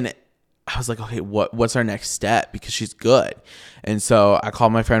 And I was like, okay, what's our next step? Because she's good. And so I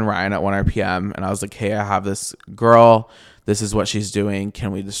called my friend Ryan at 1 RPM, and I was like, hey, I have this girl. This is what she's doing.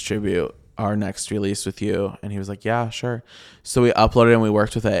 Can we distribute our next release with you? And he was like, yeah, sure. So we uploaded and we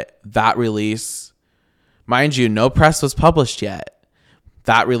worked with it. That release, mind you, no press was published yet.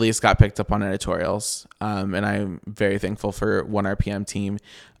 That release got picked up on editorials, and I'm very thankful for 1 RPM team.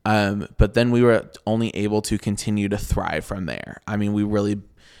 But then we were only able to continue to thrive from there. I mean,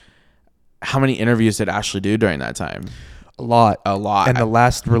 how many interviews did Ashley do during that time? A lot. And the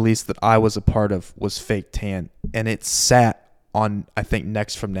last release that I was a part of was Fake Tan, and it sat on, I think,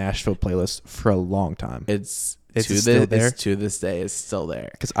 Next from Nashville playlist for a long time. It's still there? To this day, it's still there.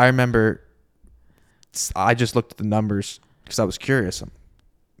 Because I remember, I just looked at the numbers because I was curious.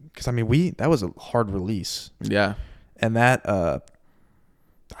 Because, I mean, that was a hard release. Yeah. And that, I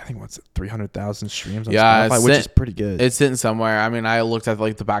think, 300,000 streams on Spotify, which is pretty good. It's sitting somewhere. I mean, I looked at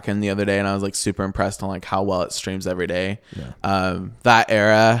like the back end the other day, and I was like super impressed on like how well it streams every day. Yeah.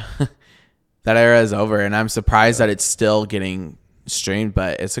 That era is over, and I'm surprised that it's still getting streamed,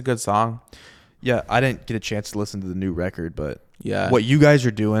 but it's a good song. Yeah, I didn't get a chance to listen to the new record, but what you guys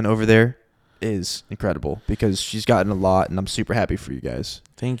are doing over there is incredible because she's gotten a lot, and I'm super happy for you guys.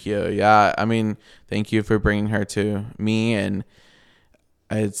 Thank you. Yeah, I mean, thank you for bringing her to me, and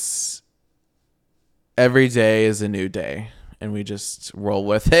it's every day is a new day, and we just roll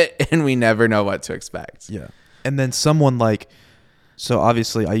with it, and we never know what to expect. Yeah. And then someone like, so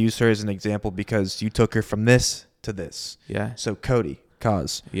obviously I use her as an example because you took her from this to this. Yeah. So Cody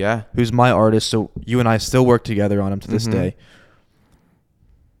Kaz. Yeah. Who's my artist. So you and I still work together on him to this day.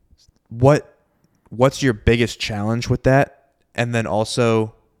 What's your biggest challenge with that? And then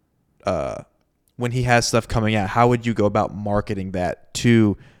also, when he has stuff coming out, how would you go about marketing that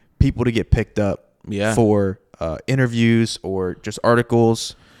to people to get picked up for interviews or just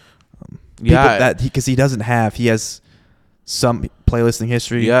articles? Because he has some playlisting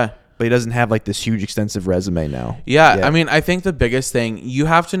history, but he doesn't have like this huge extensive resume now. I mean, I think the biggest thing, you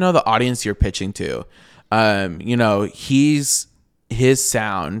have to know the audience you're pitching to. His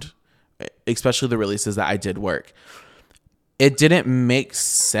sound, especially the releases that I did work, it didn't make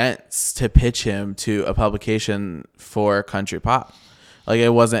sense to pitch him to a publication for country pop. Like, it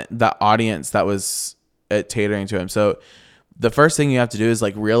wasn't the audience that was catering to him. So the first thing you have to do is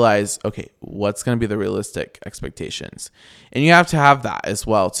like realize, okay, what's going to be the realistic expectations? And you have to have that as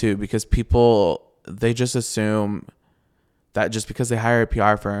well too, because people, they just assume that just because they hire a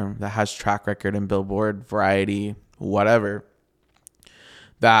PR firm that has track record in Billboard, Variety, whatever,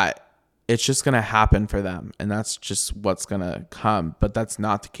 that it's just going to happen for them. And that's just what's going to come. But that's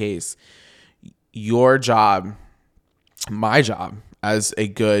not the case. Your job, my job as a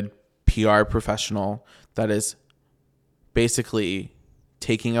good PR professional that is basically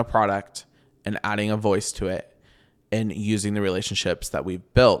taking a product and adding a voice to it and using the relationships that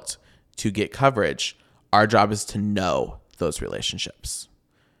we've built to get coverage. Our job is to know those relationships.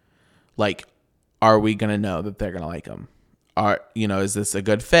 Like, are we going to know that they're going to like them? Is this a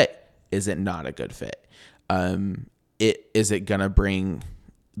good fit? Is it not a good fit? Is it going to bring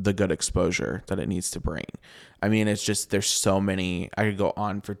the good exposure that it needs to bring? I mean, it's just, there's so many. I could go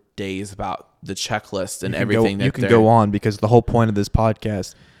on for days about the checklist and everything. You can go on, because the whole point of this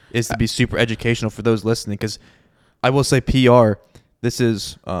podcast is to be super educational for those listening. Because I will say PR, this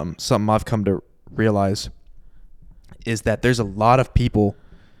is something I've come to realize, is that there's a lot of people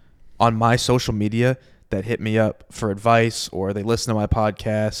on my social media that hit me up for advice, or they listen to my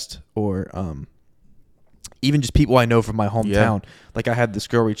podcast, or even just people I know from my hometown. Yeah. Like, I had this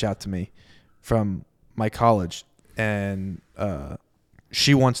girl reach out to me from my college, and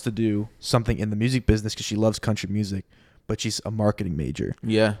she wants to do something in the music business because she loves country music, but she's a marketing major.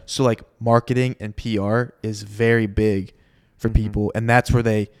 Yeah. So like, marketing and PR is very big for people, and that's where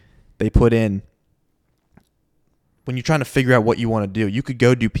they put in. When you're trying to figure out what you want to do, you could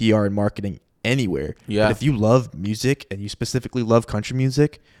go do PR and marketing anywhere. Yeah. But if you love music and you specifically love country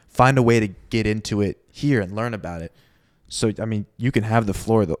music, find a way to get into it here and learn about it. So, I mean, you can have the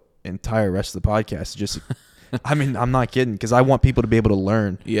floor the entire rest of the podcast. Just, I mean, I'm not kidding, because I want people to be able to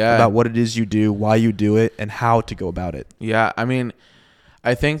learn about what it is you do, why you do it, and how to go about it. Yeah. I mean,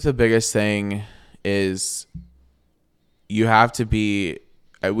 I think the biggest thing is you have to be,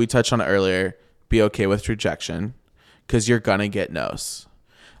 we touched on it earlier, be okay with rejection, because you're going to get no's.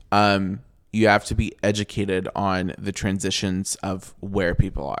 You have to be educated on the transitions of where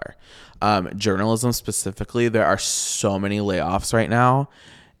people are. Journalism specifically, there are so many layoffs right now,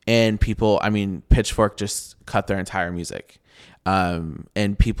 and people, I mean, Pitchfork just cut their entire music.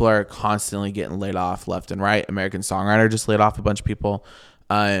 And people are constantly getting laid off left and right. American Songwriter just laid off a bunch of people.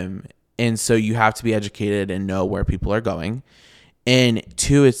 And so you have to be educated and know where people are going. And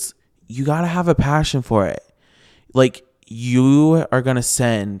two, it's, you got to have a passion for it. Like, you are going to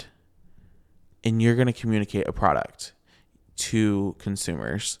send and you're going to communicate a product to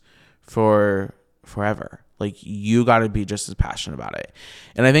consumers for forever. Like, you got to be just as passionate about it.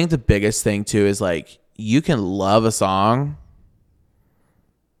 And I think the biggest thing too is, like, you can love a song,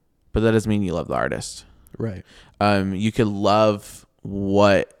 but that doesn't mean you love the artist. Right. You could love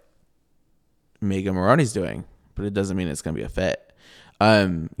what Megan Moroney's doing, but it doesn't mean it's going to be a fit.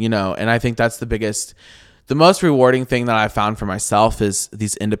 And I think that's the most rewarding thing that I found for myself is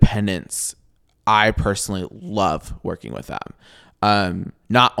these independents. I personally love working with them.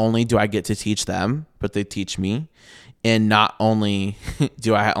 Not only do I get to teach them, but they teach me. And not only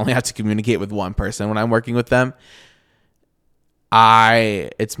do I only have to communicate with one person when I'm working with them,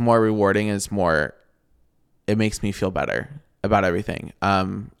 it's more rewarding, and it makes me feel better about everything.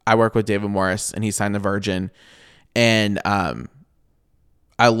 I work with David Morris, and he signed the Virgin, and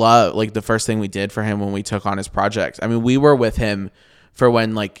I love, like, the first thing we did for him when we took on his project. I mean, we were with him for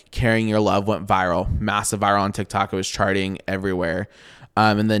when, like, Carrying Your Love went viral, massive viral on TikTok. It was charting everywhere.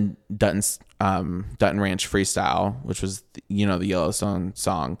 And then Dutton Ranch Freestyle, which was, the Yellowstone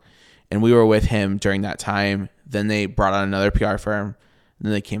song. And we were with him during that time. Then they brought on another PR firm, and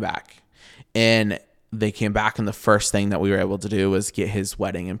then they came back. And the first thing that we were able to do was get his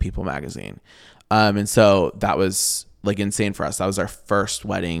wedding in People magazine. And so that was, like, insane for us. That was our first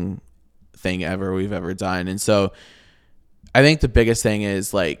wedding thing we've ever done. And so I think the biggest thing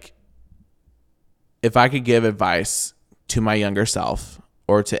is, like, if I could give advice to my younger self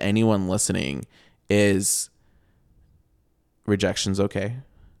or to anyone listening, is rejection's okay.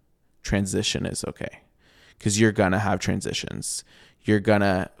 Transition is okay. Because you're going to have transitions. You're going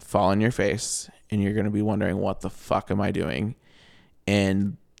to fall on your face, and you're going to be wondering, what the fuck am I doing?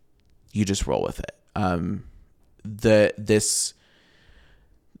 And you just roll with it.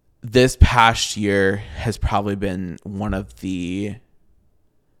 This past year has probably been one of the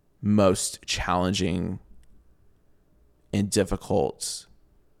most challenging and difficult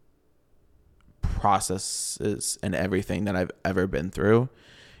processes and everything that I've ever been through,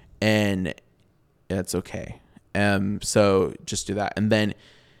 and it's okay. So just do that. And then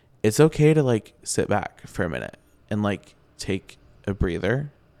it's okay to like sit back for a minute and like take a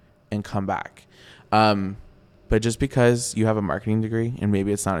breather and come back. But just because you have a marketing degree and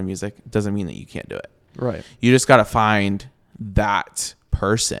maybe it's not in music doesn't mean that you can't do it. Right. You just got to find that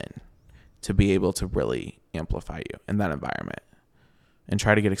person to be able to really amplify you in that environment and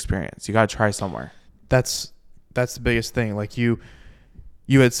try to get experience. You got to try somewhere. That's the biggest thing. Like you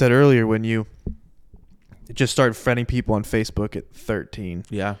had said earlier, when you just started friending people on Facebook at 13.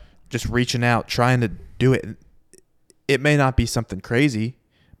 Yeah. Just reaching out, trying to do it. It may not be something crazy,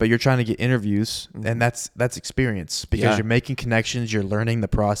 but you're trying to get interviews, and that's experience, because you're making connections, you're learning the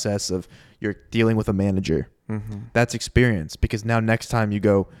process of, you're dealing with a manager. That's experience, because now next time you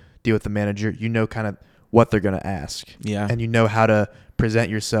go deal with the manager, you know kind of what they're going to ask. Yeah. And you know how to present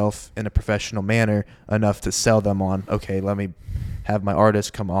yourself in a professional manner enough to sell them on, okay, let me have my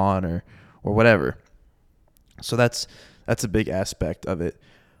artist come on or whatever. So that's a big aspect of it.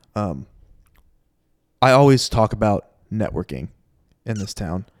 I always talk about networking in this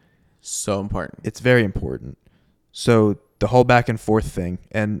town. So important. It's very important. So the whole back and forth thing,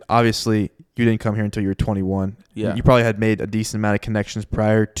 and obviously you didn't come here until you were 21. Yeah. You probably had made a decent amount of connections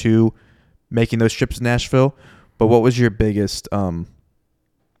prior to making those trips to Nashville. But what was your biggest,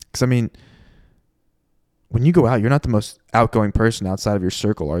 because I mean, when you go out, you're not the most outgoing person outside of your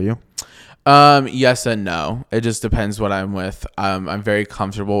circle, are you? Yes and no. It just depends what I'm with. I'm very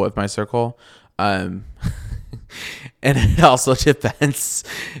comfortable with my circle. And it also depends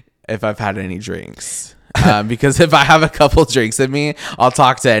if I've had any drinks. Because if I have a couple drinks in me, I'll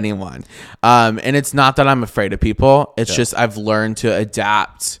talk to anyone. And it's not that I'm afraid of people. It's just I've learned to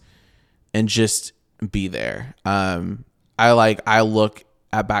adapt and just be there. I look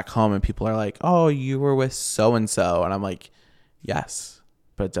at back home and people are like, oh, you were with so-and-so. And I'm like, yes.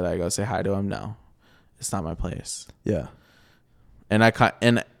 But did I go say hi to him? No. It's not my place. Yeah.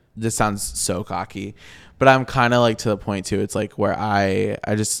 And this sounds so cocky, but I'm kind of like to the point too. It's like where I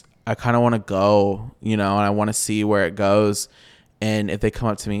kind of want to go, and I want to see where it goes. And if they come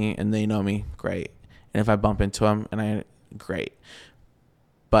up to me and they know me, great. And if I bump into them great.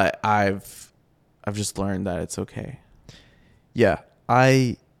 But I've just learned that it's okay. Yeah.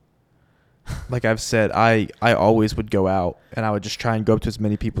 Like I've said, I always would go out and I would just try and go up to as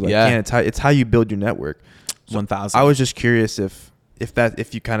many people as I can. It's how you build your network. So 1,000. I was just curious if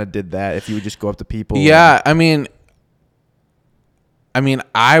you kind of did that, if you would just go up to people. Yeah, I mean,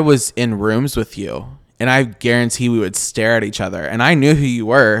 I was in rooms with you, and I guarantee we would stare at each other, and I knew who you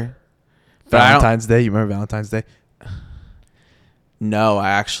were. Valentine's Day, you remember Valentine's Day? No,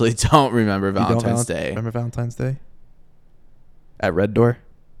 I actually don't remember Valentine's Day. Remember Valentine's Day? At Red Door?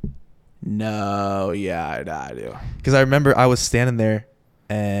 No, yeah, I do. Because I remember I was standing there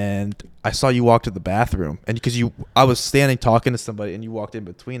and I saw you walk to the bathroom, and I was standing talking to somebody and you walked in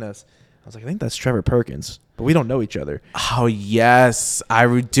between us. I was like, I think that's Trevor Perkins, but we don't know each other. Oh yes,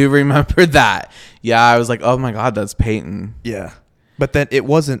 I do remember that. Yeah, I was like, oh my God, that's Peyton. Yeah, but then it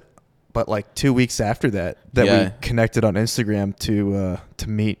wasn't. But like 2 weeks after that we connected on Instagram to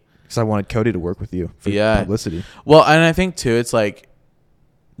meet, because I wanted Cody to work with you for publicity. Well, and I think too, it's like,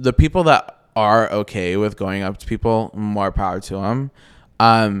 the people that are okay with going up to people, more power to them.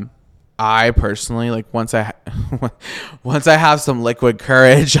 I personally, like, once I have some liquid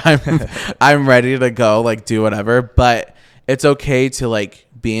courage, I'm ready to go, like, do whatever. But it's okay to like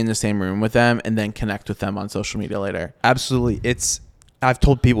be in the same room with them and then connect with them on social media later. Absolutely. I've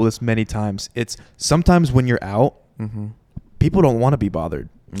told people this many times. It's sometimes when you're out, people don't want to be bothered.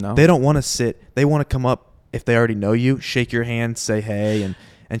 No, they don't want to sit. They want to come up if they already know you, shake your hand, say hey,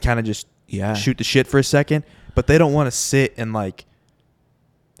 and kind of just shoot the shit for a second. But they don't want to sit and like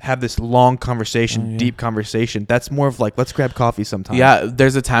have this long conversation, deep conversation. That's more of like, let's grab coffee sometime. Yeah,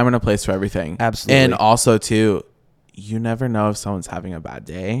 there's a time and a place for everything. Absolutely. And also too, you never know if someone's having a bad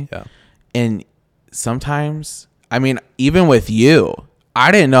day. Yeah. And sometimes, I mean, even with you,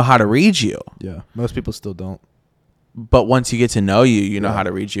 I didn't know how to read you. Yeah. Most people still don't. But once you get to know you, you know how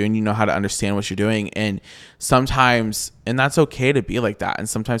to read you and you know how to understand what you're doing. And sometimes, and that's okay to be like that. And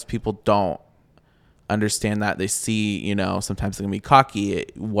sometimes people don't understand that. They see, sometimes they can be cocky,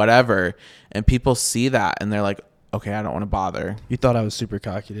 whatever. And people see that and they're like, okay, I don't want to bother. You thought I was super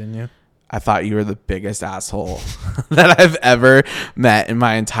cocky, didn't you? I thought you were the biggest asshole that I've ever met in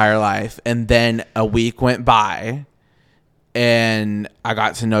my entire life. And then a week went by and I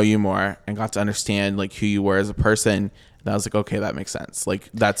got to know you more and got to understand like who you were as a person. And I was like, okay, that makes sense. Like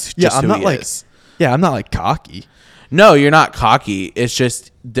that's just who he is. Yeah, I'm not like cocky. No, you're not cocky. It's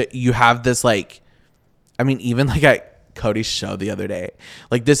just that you have this like I mean, even like at Cody's show the other day,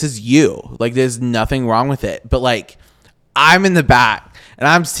 like this is you. Like there's nothing wrong with it. But like I'm in the back and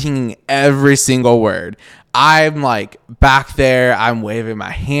I'm singing every single word. I'm like back there. I'm waving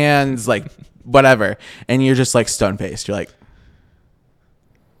my hands, like whatever. And you're just like stone faced. You're like,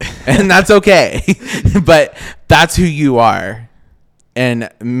 and that's okay. But that's who you are.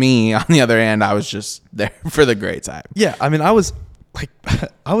 And me, on the other hand, I was just there for the great time. Yeah, I mean, I was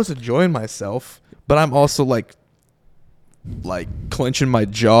enjoying myself, but I'm also like clenching my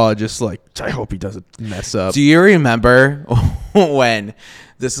jaw, just like, I hope he doesn't mess up. Do you remember when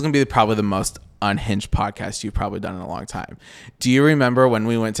this is gonna be probably the most unhinged podcast you've probably done in a long time? Do you remember when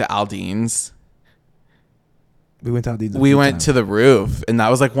we went to Aldean's? We went to Aldean's. We went to the roof, and that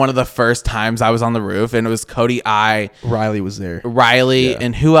was like one of the first times I was on the roof, and it was Cody, Riley was there. Riley,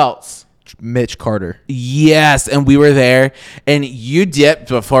 and who else? Mitch Carter. Yes, and we were there, and you dipped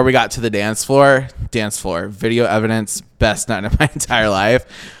before we got to the dance floor. Video evidence, best night of my entire life.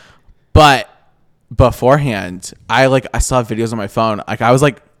 But beforehand, I saw videos on my phone. Like I was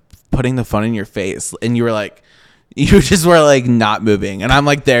like putting the phone in your face, and you just were like not moving, and I'm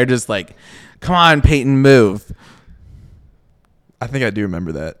like there just like, come on, Peyton, move. I think I do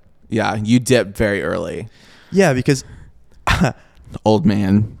remember that. Yeah, you dipped very early. Yeah, because old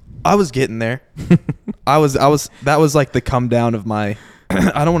man. I was getting there. That was like the come down of my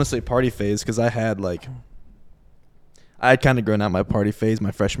I don't want to say party phase, because I had kind of grown out my party phase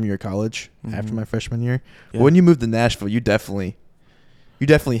my freshman year of college. After my freshman year. Yeah. But when you moved to Nashville, you definitely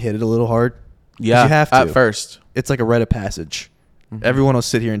hit it a little hard. Yeah, you have to. At first. It's like a rite of passage. Mm-hmm. Everyone will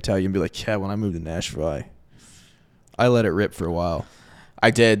sit here and tell you and be like, yeah, when I moved to Nashville, I let it rip for a while. I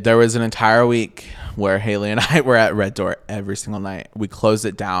did. There was an entire week where Haley and I were at Red Door every single night. We closed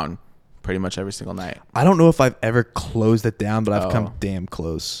it down pretty much every single night. I don't know if I've ever closed it down, but I've come damn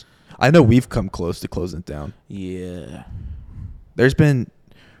close. I know we've come close to closing it down. Yeah. There's been,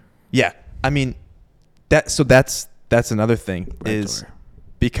 yeah. I mean, that's another thing. Red is Door.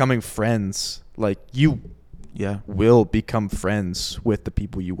 Becoming friends. Like you will become friends with the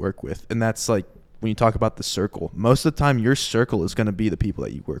people you work with. And that's like, when you talk about the circle, most of the time your circle is going to be the people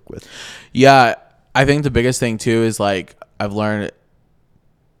that you work with. Yeah. I think the biggest thing too is like, I've learned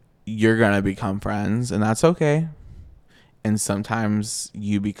you're going to become friends, and that's okay. And sometimes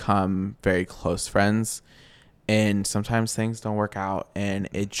you become very close friends, and sometimes things don't work out, and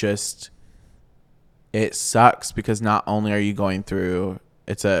it sucks, because not only are you going through,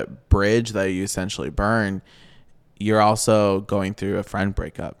 it's a bridge that you essentially burn, you're also going through a friend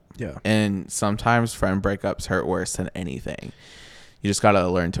breakup. Yeah. And sometimes friend breakups hurt worse than anything. You just got to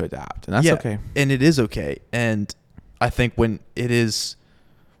learn to adapt, and that's okay. And it is okay. And I think when it is,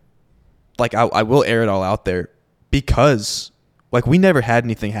 like, I will air it all out there, because like we never had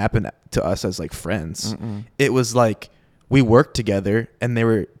anything happen to us as like friends. Mm-mm. It was like we worked together, and there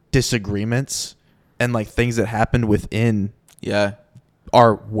were disagreements and like things that happened within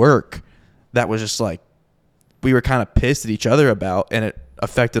our work that was just like we were kind of pissed at each other about, and it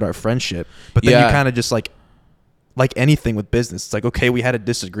affected our friendship. But then you kind of just like anything with business, it's like, okay, we had a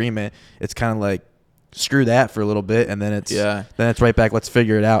disagreement, it's kind of like screw that for a little bit, and then it's right back, let's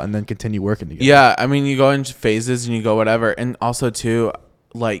figure it out, and then continue working together. Yeah, I mean, you go into phases and you go whatever. And also too,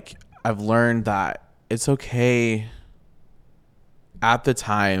 like, I've learned that it's okay. At the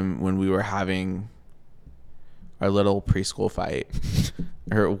time when we were having our little preschool fight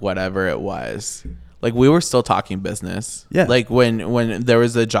or whatever it was, like, we were still talking business. Yeah. Like when there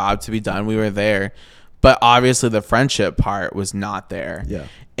was a job to be done, we were there, but obviously the friendship part was not there. Yeah.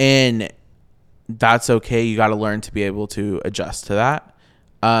 And that's okay. You got to learn to be able to adjust to that.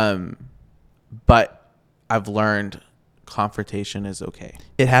 But I've learned confrontation is okay.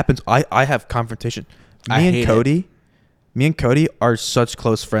 It happens. I have confrontation. Me and Cody are such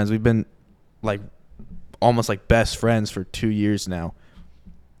close friends. We've been like almost like best friends for 2 years now.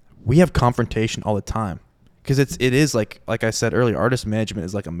 We have confrontation all the time, because it is like I said earlier, artist management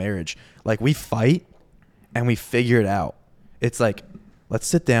is like a marriage. Like, we fight and we figure it out. It's like, let's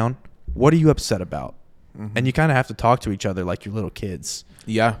sit down. What are you upset about? Mm-hmm. And you kind of have to talk to each other like you're little kids.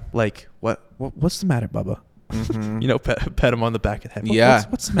 Yeah. Like, what's the matter, Bubba? Mm-hmm. Pet him on the back of the head. Yeah.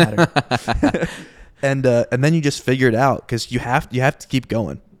 What's the matter? And then you just figure it out, because you have to keep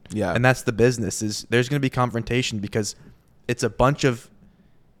going. Yeah. And that's the business, is there's going to be confrontation, because it's a bunch of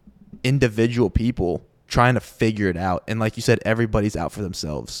individual people trying to figure it out. And like you said, everybody's out for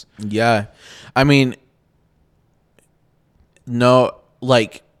themselves. Yeah. I mean, no,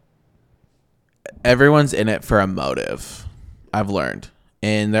 like, everyone's in it for a motive, I've learned.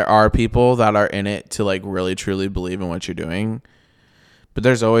 And there are people that are in it to like really truly believe in what you're doing, but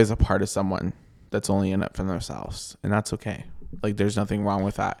there's always a part of someone that's only in it for themselves, and that's okay. Like, there's nothing wrong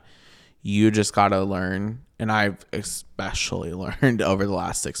with that. You just got to learn, and I've especially learned over the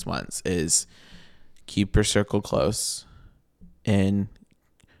last 6 months, is keep your circle close and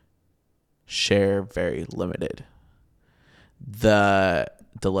share very limited. The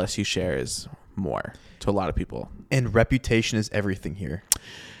less you share is more to a lot of people. And reputation is everything here.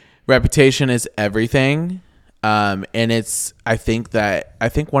 Reputation is everything. And I think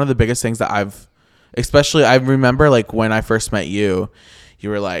one of the biggest things that I remember, like, when I first met you, you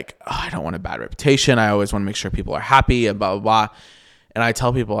were like, oh, I don't want a bad reputation. I always want to make sure people are happy and blah, blah, blah. And I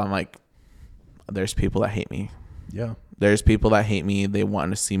tell people, I'm like, there's people that hate me. Yeah. There's people that hate me. They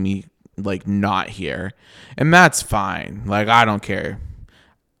want to see me, like, not here. And that's fine. Like, I don't care.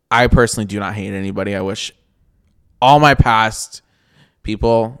 I personally do not hate anybody. I wish all my past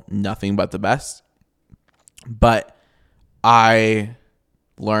people nothing but the best. But I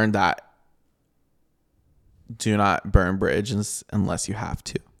learned that do not burn bridges unless you have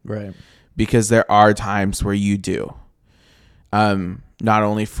to. Right. Because there are times where you do. Not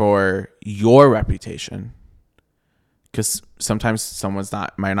only for your reputation, because sometimes someone's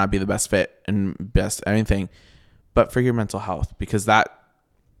might not be the best fit and best anything, but for your mental health, because that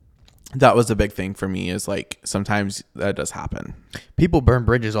was a big thing for me, is like, sometimes that does happen. People burn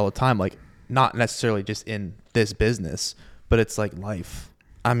bridges all the time, like, not necessarily just in this business, but it's like life.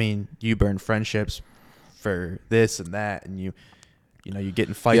 I mean, you burn friendships for this and that, and you get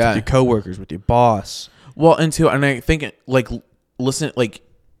in fights with your coworkers, with your boss. Well, and I think, like, listen, like,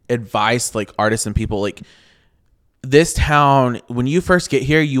 advice, like, artists and people, like, this town, when you first get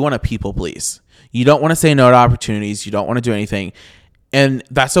here, you want to people please. You don't want to say no to opportunities. You don't want to do anything. And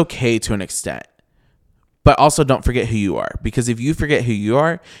that's okay to an extent. But also don't forget who you are. Because if you forget who you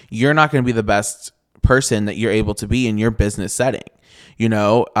are, you're not going to be the best person that you're able to be in your business setting.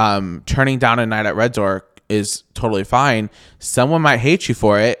 Turning down a night at Red Door is totally fine. Someone might hate you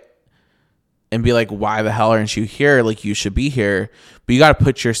for it and be like, why the hell aren't you here? Like, you should be here. But you got to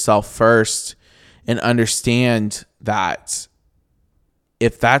put yourself first and understand that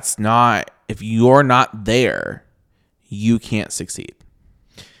if you're not there, you can't succeed.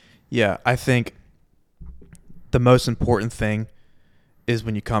 Yeah, I think the most important thing is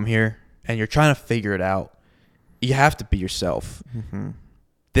when you come here and you're trying to figure it out, you have to be yourself. Mm-hmm.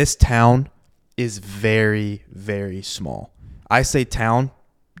 This town is very, very small. I say town,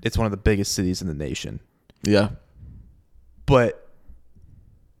 it's one of the biggest cities in the nation. Yeah. But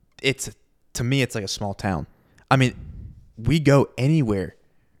to me, it's like a small town. I mean, we go anywhere.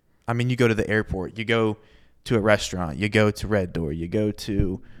 I mean, you go to the airport, you go to a restaurant, you go to Red Door, you go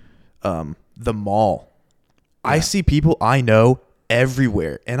to the mall. Yeah. I see people I know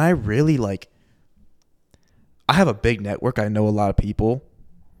everywhere, and I really I have a big network. I know a lot of people,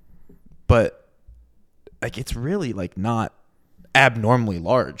 but like, it's really like not abnormally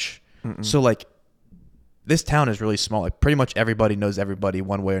large. Mm-mm. So like, this town is really small. Like, pretty much everybody knows everybody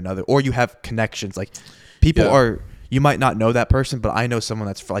one way or another, or you have connections. Like, people you might not know that person, but I know someone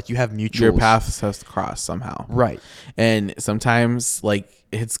that's like, you have mutuals. Your paths have to cross somehow. Right. And sometimes, like,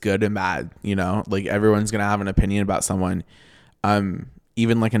 it's good and bad, like, everyone's going to have an opinion about someone.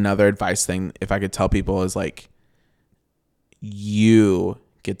 Even like, another advice thing, if I could tell people, is like, you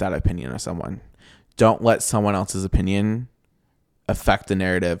get that opinion of someone. Don't let someone else's opinion affect the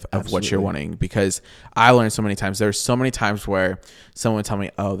narrative of Absolutely. What you're wanting, because I learned so many times. There's so many times where someone would tell me,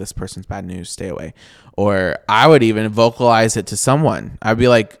 oh, this person's bad news, stay away. Or I would even vocalize it to someone. I'd be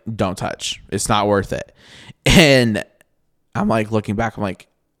like, don't touch, it's not worth it. And I'm like, looking back, I'm like,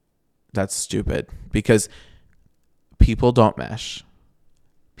 that's stupid, because people don't mesh.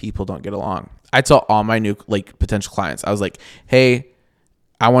 People don't get along. I tell all my new, like, potential clients, I was like, hey,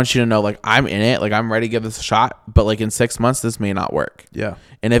 I want you to know, like, I'm in it. Like, I'm ready to give this a shot. But, like, in 6 months, this may not work. Yeah.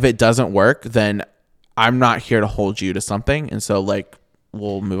 And if it doesn't work, then I'm not here to hold you to something. And so, like,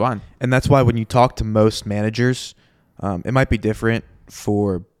 we'll move on. And that's why when you talk to most managers, it might be different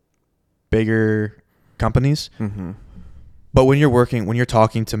for bigger companies. Mm-hmm. But when you're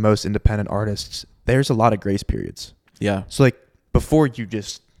talking to most independent artists, there's a lot of grace periods. Yeah. So, like, before you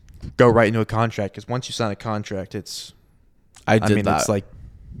just go right into a contract, because once you sign a contract, it's like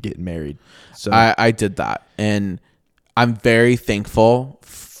getting married. So I did that, and I'm very thankful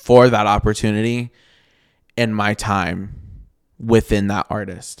for that opportunity and my time within that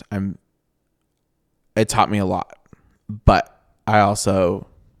artist. It taught me a lot, but I also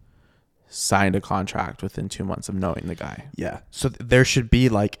signed a contract within 2 months of knowing the guy. Yeah. So there should be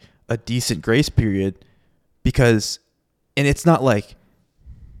like a decent grace period, because, and it's not like,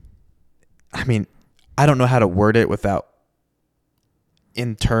 I mean, I don't know how to word it without,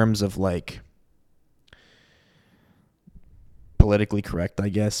 in terms of like politically correct, I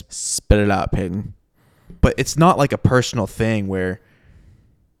guess. Spit it out, Peyton. But it's not like a personal thing where,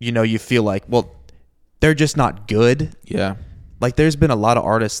 you know, you feel like, well, they're just not good. Yeah. Like, there's been a lot of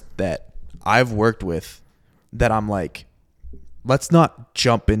artists that I've worked with that I'm like, let's not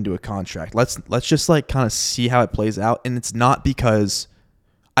jump into a contract. Let's just like kind of see how it plays out. And it's not because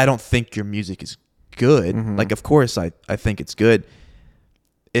I don't think your music is good. Mm-hmm. Like, of course I think it's good.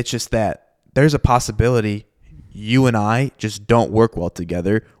 It's just that there's a possibility you and I just don't work well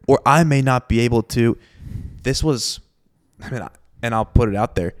together, or I may not be able to. This was, and I'll put it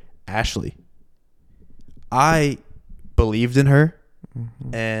out there, Ashley. I believed in her,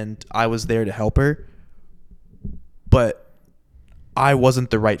 and I was there to help her, but I wasn't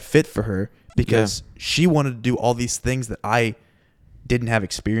the right fit for her because she wanted to do all these things that I didn't have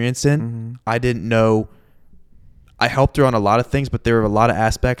experience in. Mm-hmm. I didn't know. I helped her on a lot of things, but there were a lot of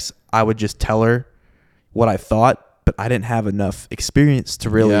aspects I would just tell her what I thought, but I didn't have enough experience to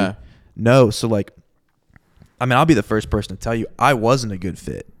really know. So, like, I mean, I'll be the first person to tell you I wasn't a good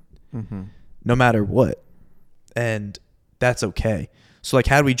fit, no matter what. And that's okay. So, like,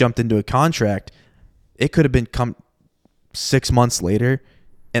 had we jumped into a contract, it could have been come 6 months later,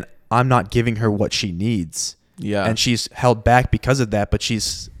 and I'm not giving her what she needs. Yeah. And she's held back because of that, but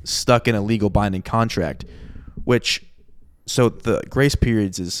she's stuck in a legal binding contract, which, so the grace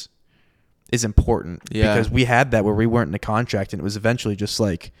periods is important. Yeah. Because we had that where we weren't in a contract, and it was eventually just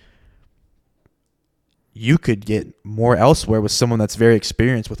like, you could get more elsewhere with someone that's very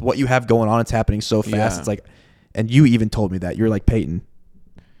experienced with what you have going on. It's happening so fast. Yeah. It's like, and you even told me that. You're like, Peyton,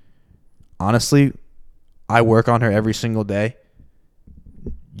 honestly, I work on her every single day.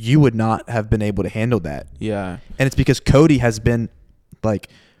 You would not have been able to handle that. Yeah. And it's because Cody has been, like,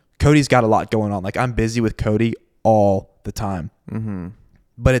 Cody's got a lot going on. Like, I'm busy with Cody all the time. Mm-hmm.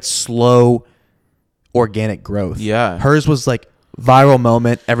 But it's slow, organic growth. Yeah. Hers was like viral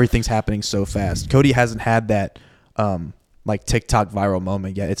moment. Everything's happening so fast. Cody hasn't had that like TikTok viral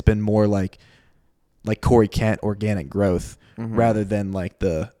moment yet. It's been more like Corey Kent organic growth rather than like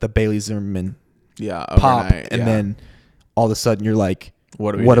the Bailey Zimmerman pop. Overnight, And then all of a sudden you're like,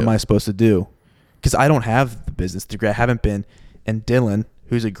 what am I supposed to do? Because I don't have the business degree. I haven't been. And Dylan,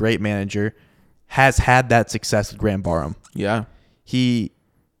 who's a great manager, has had that success with Graham Barham. Yeah.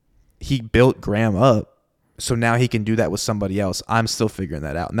 He built Graham up, so now he can do that with somebody else. I'm still figuring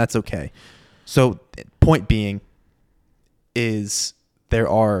that out, and that's okay. So point being is there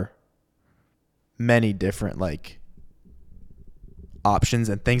are many different like options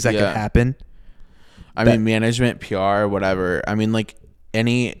and things that could happen. I mean, management, PR, whatever. I mean, like,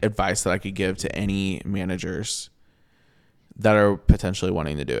 any advice that I could give to any managers that are potentially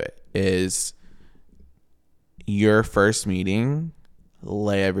wanting to do it is your first meeting,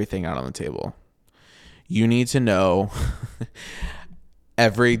 lay everything out on the table. You need to know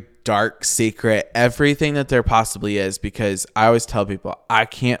every dark secret, everything that there possibly is, because I always tell people I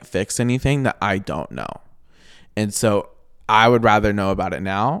can't fix anything that I don't know. And so I would rather know about it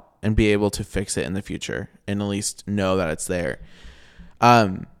now and be able to fix it in the future and at least know that it's there.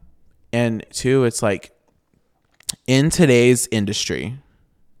 And two, it's like, in today's industry,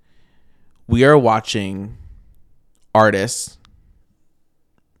 we are watching artists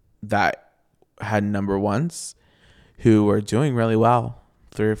that had number ones who were doing really well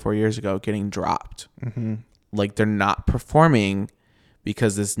 3 or 4 years ago getting dropped. Mm-hmm. Like, they're not performing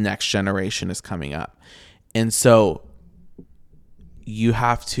because this next generation is coming up. And so you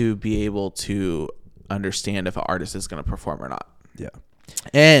have to be able to understand if an artist is going to perform or not. Yeah.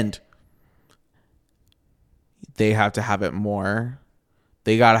 And they have to have it more.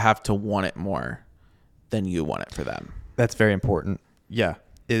 They got to have to want it more than you want it for them. That's very important. Yeah.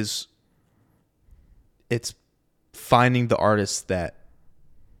 It's finding the artist that,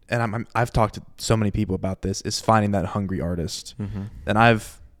 and I've talked to so many people about this, is finding that hungry artist. Mm-hmm. And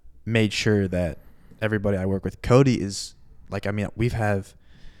I've made sure that everybody I work with, Cody is like, I mean,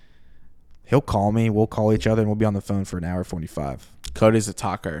 he'll call me, we'll call each other, and we'll be on the phone for an hour 45. Cody's a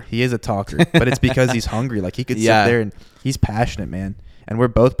talker. He is a talker, but it's because he's hungry. Like, he could sit there, and he's passionate, man. And we're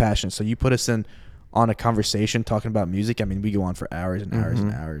both passionate. So you put us on a conversation talking about music. I mean, we go on for hours and hours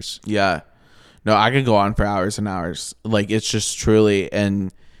and hours. Yeah. No, I could go on for hours and hours. Like, it's just truly,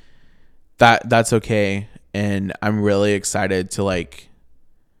 and that's okay. And I'm really excited to, like,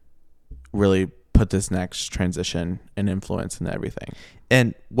 really put this next transition and influence into everything.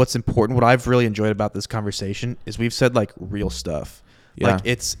 And what's important, what I've really enjoyed about this conversation is we've said, like, real stuff. Yeah. Like,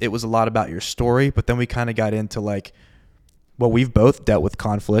 it was a lot about your story, but then we kind of got into, like, well, we've both dealt with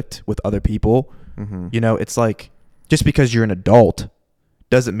conflict with other people. Mm-hmm. You know, it's like, just because you're an adult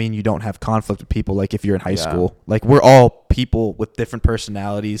doesn't mean you don't have conflict with people. Like if you're in high school, like we're all people with different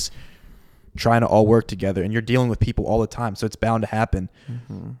personalities trying to all work together, and you're dealing with people all the time. So it's bound to happen,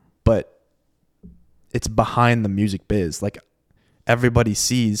 but it's behind the music biz. Like everybody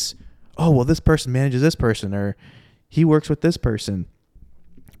sees, oh, well, this person manages this person, or he works with this person,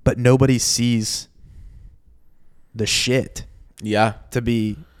 but nobody sees the shit. Yeah. To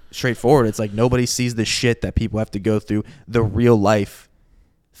be straightforward, it's like nobody sees the shit that people have to go through, the real life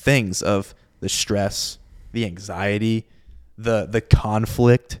things of the stress, the anxiety, the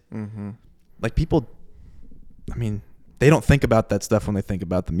conflict. Like people, I mean, they don't think about that stuff when they think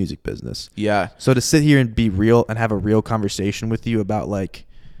about the music business. Yeah. So to sit here and be real and have a real conversation with you about like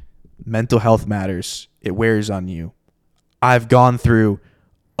mental health matters, it wears on you. I've gone through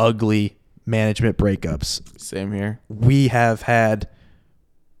ugly management breakups. Same here. We have had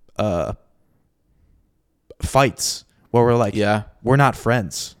fights where we're like, we're not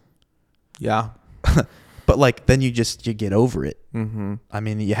friends. Yeah. But like then you get over it. I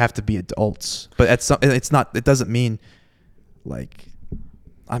mean, you have to be adults, but it doesn't mean like,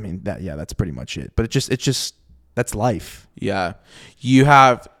 I mean that's pretty much it. But it's just that's life. Yeah. You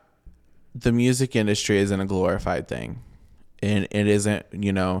have, the music industry isn't a glorified thing, and it isn't,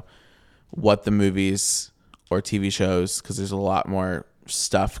 what the movies or TV shows, because there's a lot more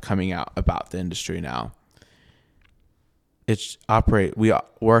stuff coming out about the industry now.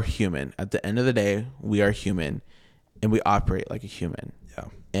 We're human. At the end of the day, we are human, and we operate like a human. Yeah.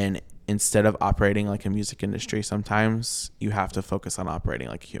 And instead of operating like a music industry, sometimes you have to focus on operating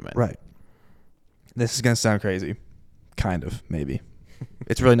like a human. Right. This is going to sound crazy. Kind of, maybe.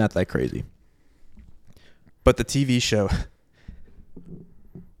 It's really not that crazy. But the TV show,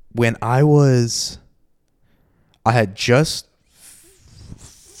 when I had just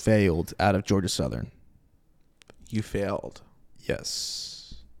failed out of Georgia Southern. You failed.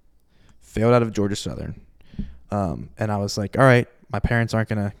 Yes. Failed out of Georgia Southern. And I was like, all right, my parents are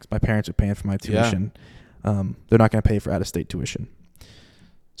paying for my tuition. Yeah. They're not going to pay for out-of-state tuition.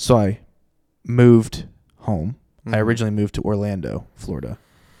 So I moved home. I originally moved to Orlando, Florida.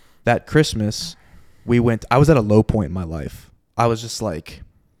 That Christmas, I was at a low point in my life. I was just like,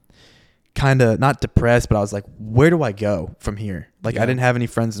 kind of not depressed, but I was like, where do I go from here? Like I didn't have any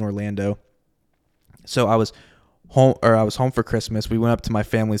friends in Orlando. So I was home for Christmas. We went up to my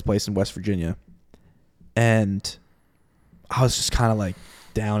family's place in West Virginia, and I was just kind of like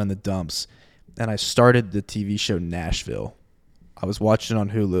down in the dumps. And I started the TV show Nashville. I was watching it on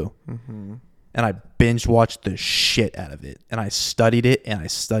Hulu, and I binge watched the shit out of it. And I studied it, and I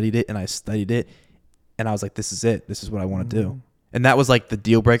studied it, and I studied it. And I was like, this is it. This is what I want to do. And that was like the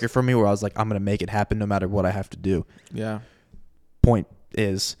deal breaker for me, where I was like, I'm going to make it happen no matter what I have to do. Yeah. Point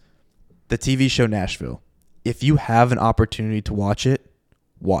is, the TV show Nashville, if you have an opportunity to watch it,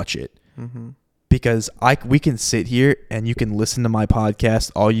 watch it. Because we can sit here and you can listen to my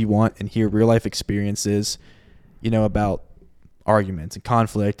podcast all you want and hear real life experiences, about arguments and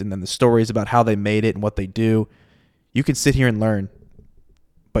conflict, and then the stories about how they made it and what they do. You can sit here and learn,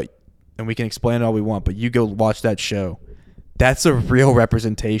 and we can explain it all we want, but you go watch that show. That's a real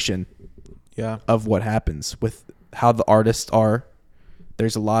representation of what happens with how the artists are.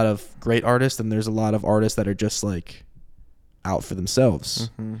 There's a lot of great artists, and there's a lot of artists that are just like out for themselves.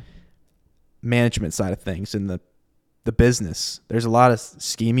 Management side of things and the business. There's a lot of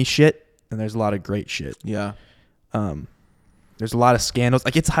schemy shit, and there's a lot of great shit. Yeah. There's a lot of scandals.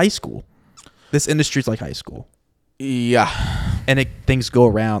 Like, it's high school. This industry's like high school. Yeah. And things go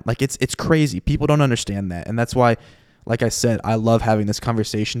around. Like, it's crazy. People don't understand that. And that's why, like I said, I love having this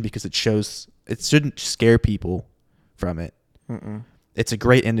conversation, because it shouldn't scare people from it. It's a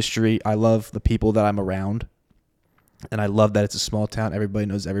great industry. I love the people that I'm around. And I love that it's a small town. Everybody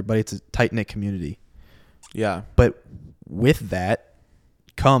knows everybody. It's a tight-knit community. Yeah. But with that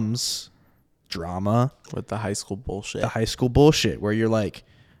comes drama. With the high school bullshit. The high school bullshit, where you're like,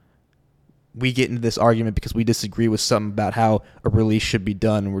 we get into this argument because we disagree with something about how a release should be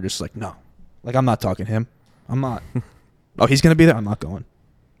done. And we're just like, no. Like, I'm not talking to him. I'm not. Oh, he's going to be there? I'm not going.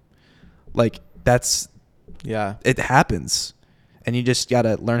 Like, that's... Yeah. It happens. And you just got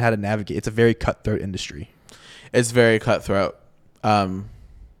to learn how to navigate. It's a very cutthroat industry. It's very cutthroat.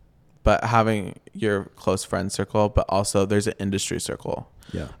 But having your close friend circle, but also there's an industry circle.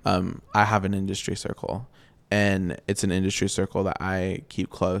 Yeah. I have an industry circle, and it's an industry circle that I keep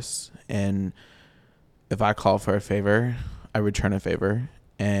close. And if I call for a favor, I return a favor.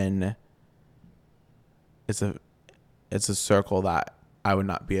 And it's a circle that I would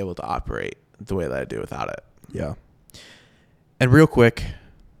not be able to operate the way that I do without it. Yeah. And real quick,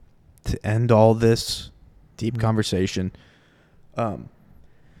 to end all this deep conversation,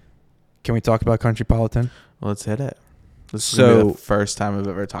 Can we talk about Countrypolitan? Let's hit it. This is gonna be the first time I've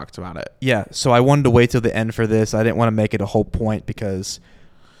ever talked about it. Yeah, so I wanted to wait till the end for this. I didn't want to make it a whole point because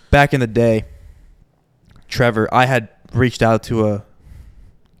back in the day, Trevor, I had reached out to a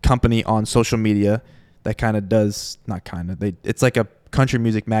company on social media that kind of does, not kind of, it's like a country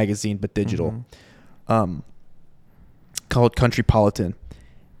music magazine but digital, called Countrypolitan.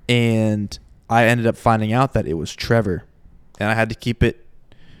 And I ended up finding out that it was Trevor, and I had to keep it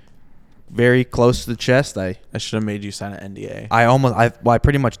very close to the chest. I should have made you sign an NDA. I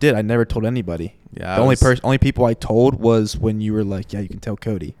pretty much did. I never told anybody. Yeah. The only people I told was when you were like, yeah, you can tell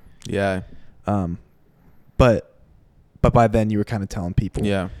Cody. Yeah. But by then you were kind of telling people.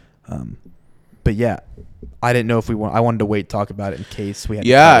 Yeah. But yeah, I didn't know if I wanted to wait to talk about it in case we had.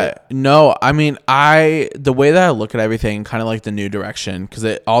 Yeah. No, I mean, the way that I look at everything, kind of like the new direction, because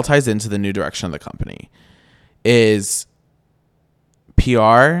it all ties into the new direction of the company, is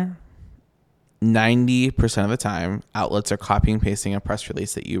PR. 90% of the time, outlets are copying and pasting a press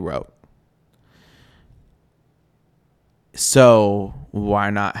release that you wrote. So why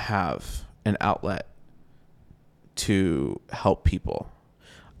not have an outlet to help people,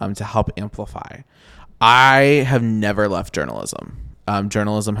 to help amplify? I have never left journalism.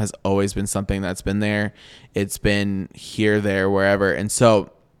 Journalism has always been something that's been there. It's been here, there, wherever. And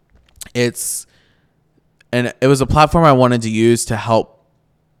so it was a platform I wanted to use to help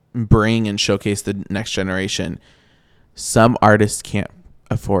bring and showcase the next generation. Some artists can't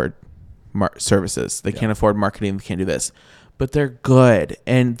afford services. They can't afford marketing. They can't do this, but they're good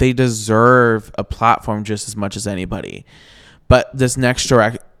and they deserve a platform just as much as anybody. But this next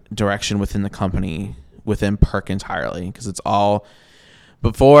direction within the company, within Perk entirely, because it's all,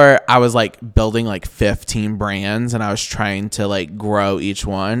 before I was like building like 15 brands and I was trying to like grow each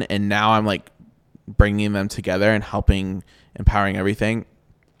one. And now I'm like bringing them together and helping, empowering everything.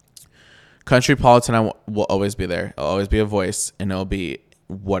 Countrypolitan will always be there. It'll always be a voice, and it'll be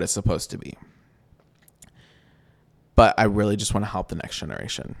what it's supposed to be. But I really just want to help the next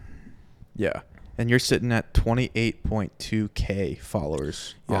generation. Yeah. And you're sitting at 28.2K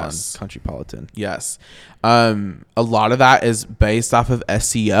followers on Countrypolitan. Yes. A lot of that is based off of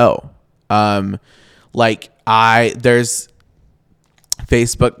SEO. There's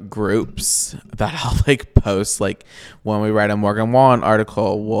Facebook groups that I'll like post, like when we write a Morgan Wallen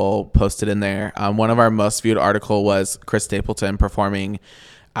article, we'll post it in there. One of our most viewed article was Chris Stapleton performing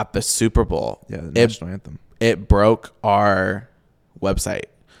at the Super Bowl. Yeah, the national anthem. It broke our website.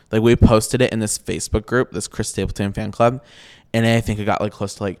 Like we posted it in this Facebook group, this Chris Stapleton fan club, and I think it got like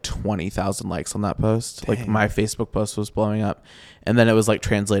close to like 20,000 likes on that post. Dang. Like my Facebook post was blowing up, and then it was like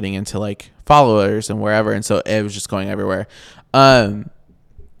translating into like followers and wherever, and so it was just going everywhere.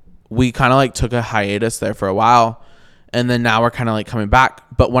 We kind of like took a hiatus there for a while, and then now we're kind of like coming back.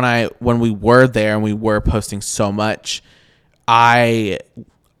 But when we were there and we were posting so much, I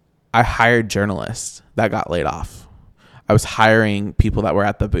hired journalists that got laid off. I was hiring people that were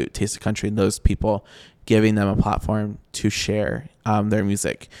at the booth, Taste of Country, and those people, giving them a platform to share their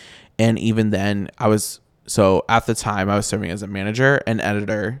music. And even then, at the time, I was serving as a manager and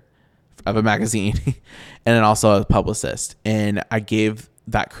editor of a magazine and then also a publicist. And I gave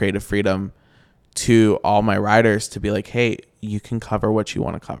that creative freedom to all my writers to be like, hey, you can cover what you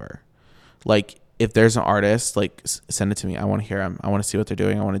want to cover. Like if there's an artist, like send it to me. I want to hear them. I want to see what they're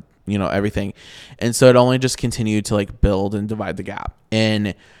doing. I want to, everything. And so it only just continued to like build and divide the gap.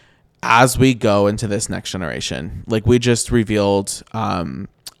 And as we go into this next generation, like we just revealed our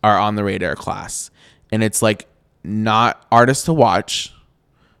On the Radar class, and it's like not artists to watch,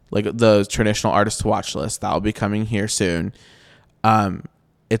 like the traditional artists to watch list that will be coming here soon.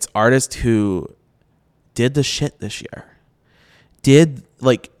 It's artists who did the shit this year.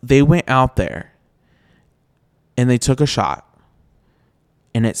 They went out there and they took a shot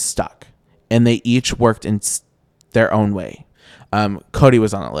and it stuck, and they each worked in their own way. Cody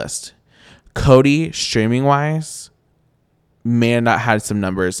was on the list. Cody, streaming wise, may have not had some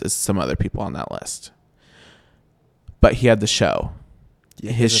numbers as some other people on that list, but he had the show.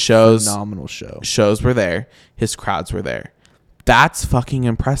 Yeah, his shows, phenomenal show. Shows were there. His crowds were there. That's fucking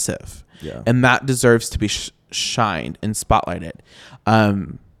impressive. Yeah. And that deserves to be shined and spotlighted.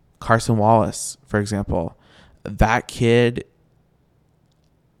 Carson Wallace, for example, that kid,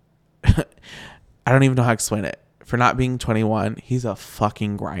 I don't even know how to explain it. For not being 21, he's a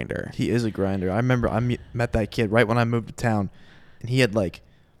fucking grinder. He is a grinder. I remember I met that kid right when I moved to town, and he had I don't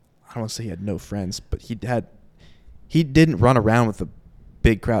want to say he had no friends, but he didn't run around with a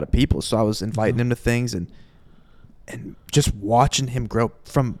big crowd of people. So I was inviting him to things and just watching him grow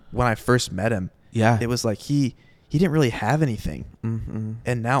from when I first met him. Yeah. It was like he he didn't really have anything. Mm-hmm.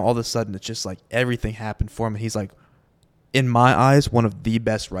 And now all of a sudden it's just like everything happened for him. And he's like, in my eyes, one of the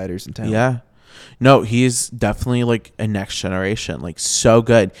best writers in town. Yeah. No, he's definitely like a next generation, like so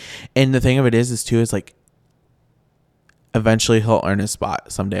good. And the thing of it is too, is like eventually he'll earn his spot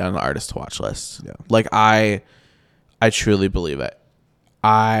someday on the artist to watch list. Yeah. Like I truly believe it.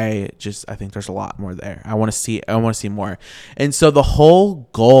 I think there's a lot more there. I want to see more. And so the whole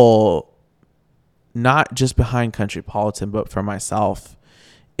goal, not just behind Countrypolitan, but for myself,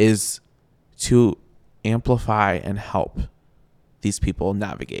 is to amplify and help these people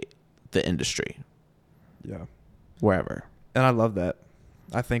navigate the industry. Yeah. Wherever. And I love that.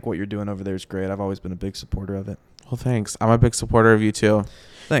 I think what you're doing over there is great. I've always been a big supporter of it. Well, thanks. I'm a big supporter of you too.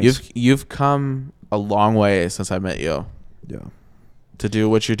 Thanks. You've come a long way since I met you. Yeah. To do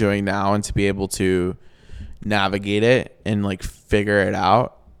what you're doing now and to be able to navigate it and like figure it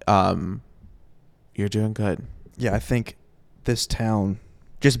out. You're doing good. Yeah, I think this town,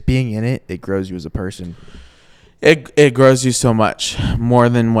 just being in it, it grows you as a person. It grows you so much more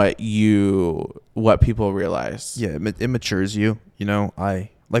than what people realize. Yeah, it matures you. You know,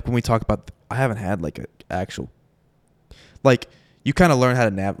 like when we talk about, I haven't had like an actual, like you kind of learn how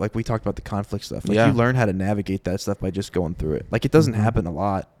to like we talked about the conflict stuff. Like you learn how to navigate that stuff by just going through it. Like it doesn't happen a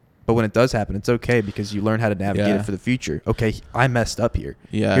lot, but when it does happen, it's okay because you learn how to navigate it for the future. Okay, I messed up here.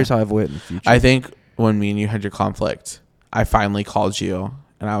 Yeah. Here's how I avoid it in the future. I think when me and you had your conflict, I finally called you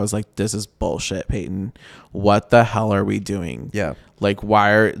and I was like, this is bullshit, Peyton. What the hell are we doing? Yeah. Like,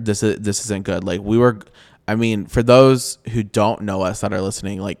 this isn't good. Like for those who don't know us that are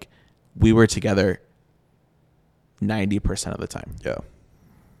listening, like we were together 90% of the time. Yeah.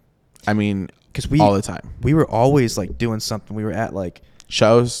 I mean, because all the time. We were always like doing something. We were at like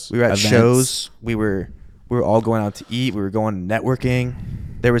shows. We were at shows. We were all going out to eat. We were going networking.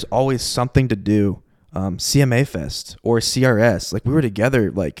 There was always something to do. CMA Fest or CRS. Like we were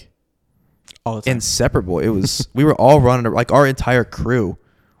together like all the time. Inseparable. It was we were all running, like our entire crew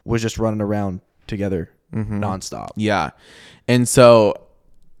was just running around together nonstop. Yeah. And so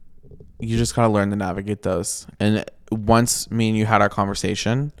you just got to learn to navigate those. And once me and you had our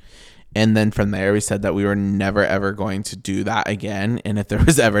conversation, and then from there we said that we were never ever going to do that again. And if there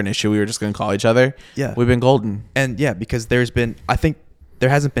was ever an issue, we were just going to call each other. Yeah. We've been golden. And yeah, because I think there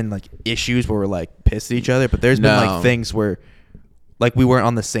hasn't been like issues where we're like pissed at each other, but there's been like things where like we weren't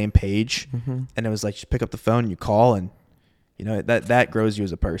on the same page, and it was like, just pick up the phone and you call, and you know, that grows you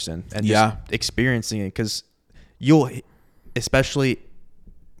as a person, and just experiencing it, because you'll, especially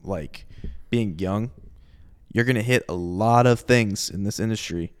like being young, you're going to hit a lot of things in this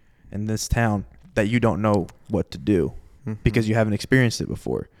industry, in this town, that you don't know what to do because you haven't experienced it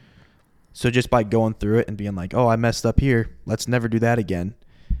before. So just by going through it and being like, oh, I messed up here, let's never do that again.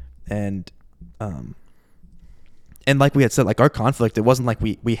 And like we had said, like our conflict, it wasn't like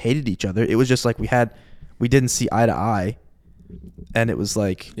we hated each other. It was just like we didn't see eye to eye. And it was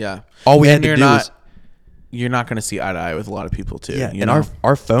like, all we had to do was, you're not going to see eye to eye with a lot of people too. Yeah. And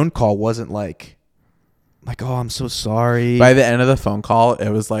our phone call wasn't like, oh, I'm so sorry. By the end of the phone call, it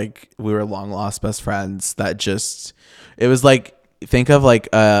was like we were long lost best friends it was like, think of like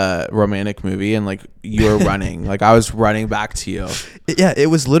a romantic movie and like you were running, like I was running back to you. Yeah. It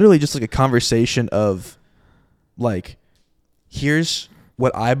was literally just like a conversation of like, here's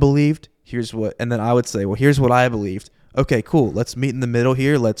what I believed. And then I would say, well, here's what I believed. Okay, cool. Let's meet in the middle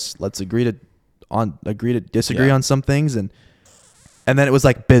here. Let's agree to disagree on some things. And then it was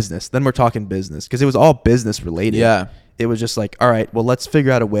like business. Then we're talking business because it was all business related. Yeah. It was just like, all right, well, let's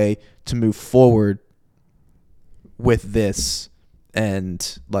figure out a way to move forward with this.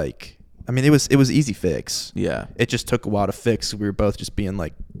 And like, I mean, it was easy fix. Yeah. It just took a while to fix. We were both just being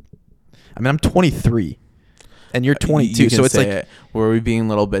like, I mean, I'm 23 and you're 22. So it's like, were we being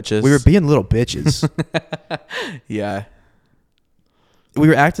little bitches? We were being little bitches. Yeah. We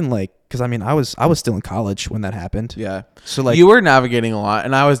were acting like, because I mean, I was still in college when that happened. Yeah. So like, you were navigating a lot,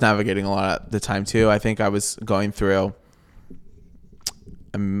 and I was navigating a lot at the time too. I think I was going through.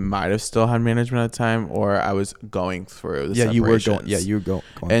 I might have still had management at the time, or I was going through the separations. You were going.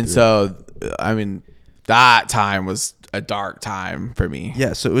 And so, I mean, that time was a dark time for me.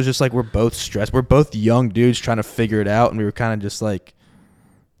 Yeah. So it was just like we're both stressed. We're both young dudes trying to figure it out, and we were kind of just like,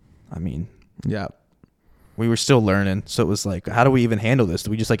 I mean, yeah. We were still learning, so it was like, how do we even handle this? Do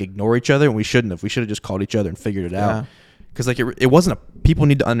we just like ignore each other? And we shouldn't have. We should have just called each other and figured it out. Because like it wasn't people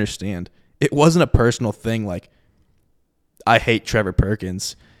need to understand. It wasn't a personal thing. Like, I hate Trevor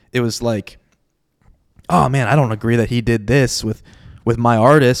Perkins. It was like, oh man, I don't agree that he did this with my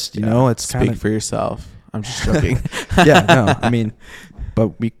artist. You know, it's kind of, speak for yourself. I'm just joking. Yeah, no, I mean,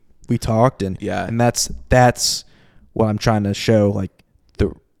 but we talked and and that's what I'm trying to show, like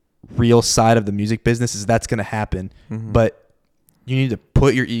the real side of the music business, is that's going to happen. Mm-hmm. But you need to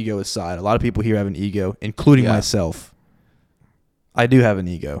put your ego aside. A lot of people here have an ego, including myself. I do have an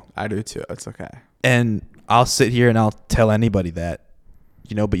ego. I do too. It's okay. And I'll sit here and I'll tell anybody that,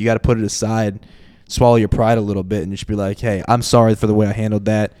 but you got to put it aside, swallow your pride a little bit, and just be like, hey, I'm sorry for the way I handled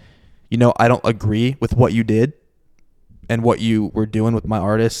that. I don't agree with what you did and what you were doing with my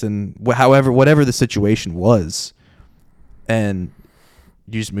artists and whatever the situation was. And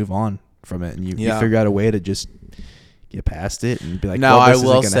you just move on from it, and you figure out a way to just get past it and be like, now, well, I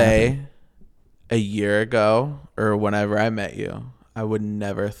will say happen. A year ago or whenever I met you, I would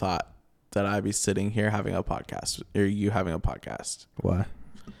never thought that I'd be sitting here having a podcast or you having a podcast. Why?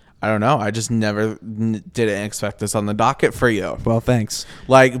 I don't know. I just never didn't expect this on the docket for you. Well, thanks.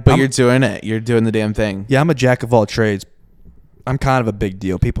 But you're doing it. You're doing the damn thing. Yeah, I'm a jack of all trades. I'm kind of a big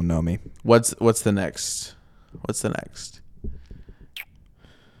deal. People know me. What's the next? What's the next?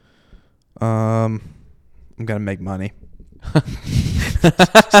 I'm gonna make money.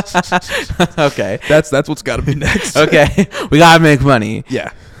 Okay. That's what's got to be next. Okay. We gotta make money.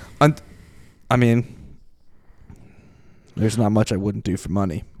 Yeah. I mean, there's not much I wouldn't do for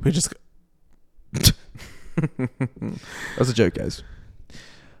money. We just. That was a joke, guys.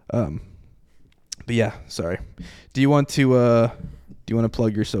 But yeah, sorry. Do you want to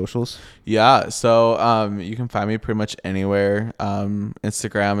plug your socials? Yeah. So you can find me pretty much anywhere.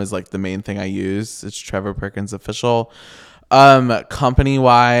 Instagram is like the main thing I use. It's Trevor Perkins Official. Company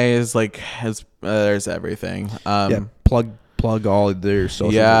wise, there's everything. Plug all their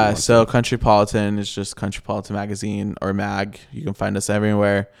socials. Yeah. So Countrypolitan is just Countrypolitan Magazine or Mag. You can find us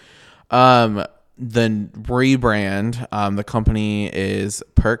everywhere. The rebrand, the company is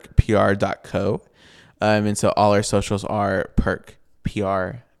perkpr.co. And so all our socials are Perk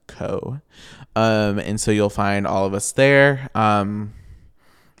PR Co. And so you'll find all of us there. And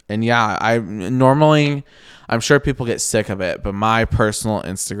yeah, I'm sure people get sick of it, but my personal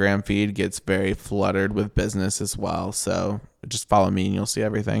Instagram feed gets very flooded with business as well. So just follow me and you'll see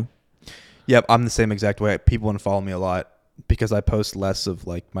everything. Yep, I'm the same exact way. People want to follow me a lot because I post less of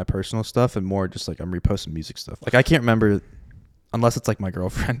like my personal stuff and more just like I'm reposting music stuff. Like I can't remember, unless it's like my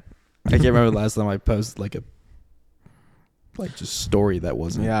girlfriend. I can't remember the last time I posted like just story that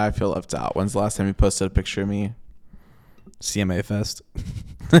wasn't. Yeah, I feel left out. When's the last time you posted a picture of me? CMA Fest.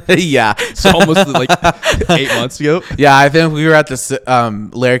 Yeah. So almost like 8 months ago. Yeah, I think we were at the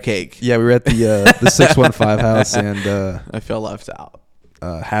layer cake. Yeah, we were at the 615 house and I feel left out.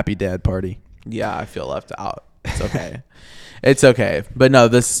 Happy Dad party. Yeah, I feel left out. It's okay. It's okay. But no,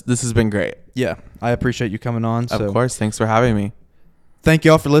 this has been great. Yeah, I appreciate you coming on. Of course. Thanks for having me. Thank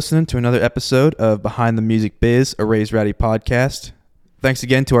you all for listening to another episode of Behind the Music Biz, a Raised Rowdy podcast. Thanks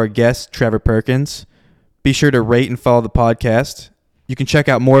again to our guest, Trevor Perkins. Be sure to rate and follow the podcast. You can check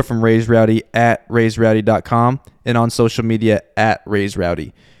out more from Raised Rowdy at raisedrowdy.com and on social media at Raised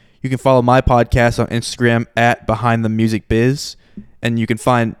Rowdy. You can follow my podcast on Instagram at Behind the Music Biz. And you can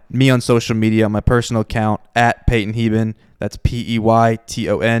find me on social media on my personal account at Peyton Heben. That's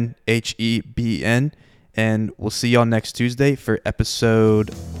PeytonHeben. And we'll see y'all next Tuesday for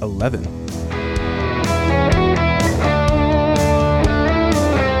episode 11.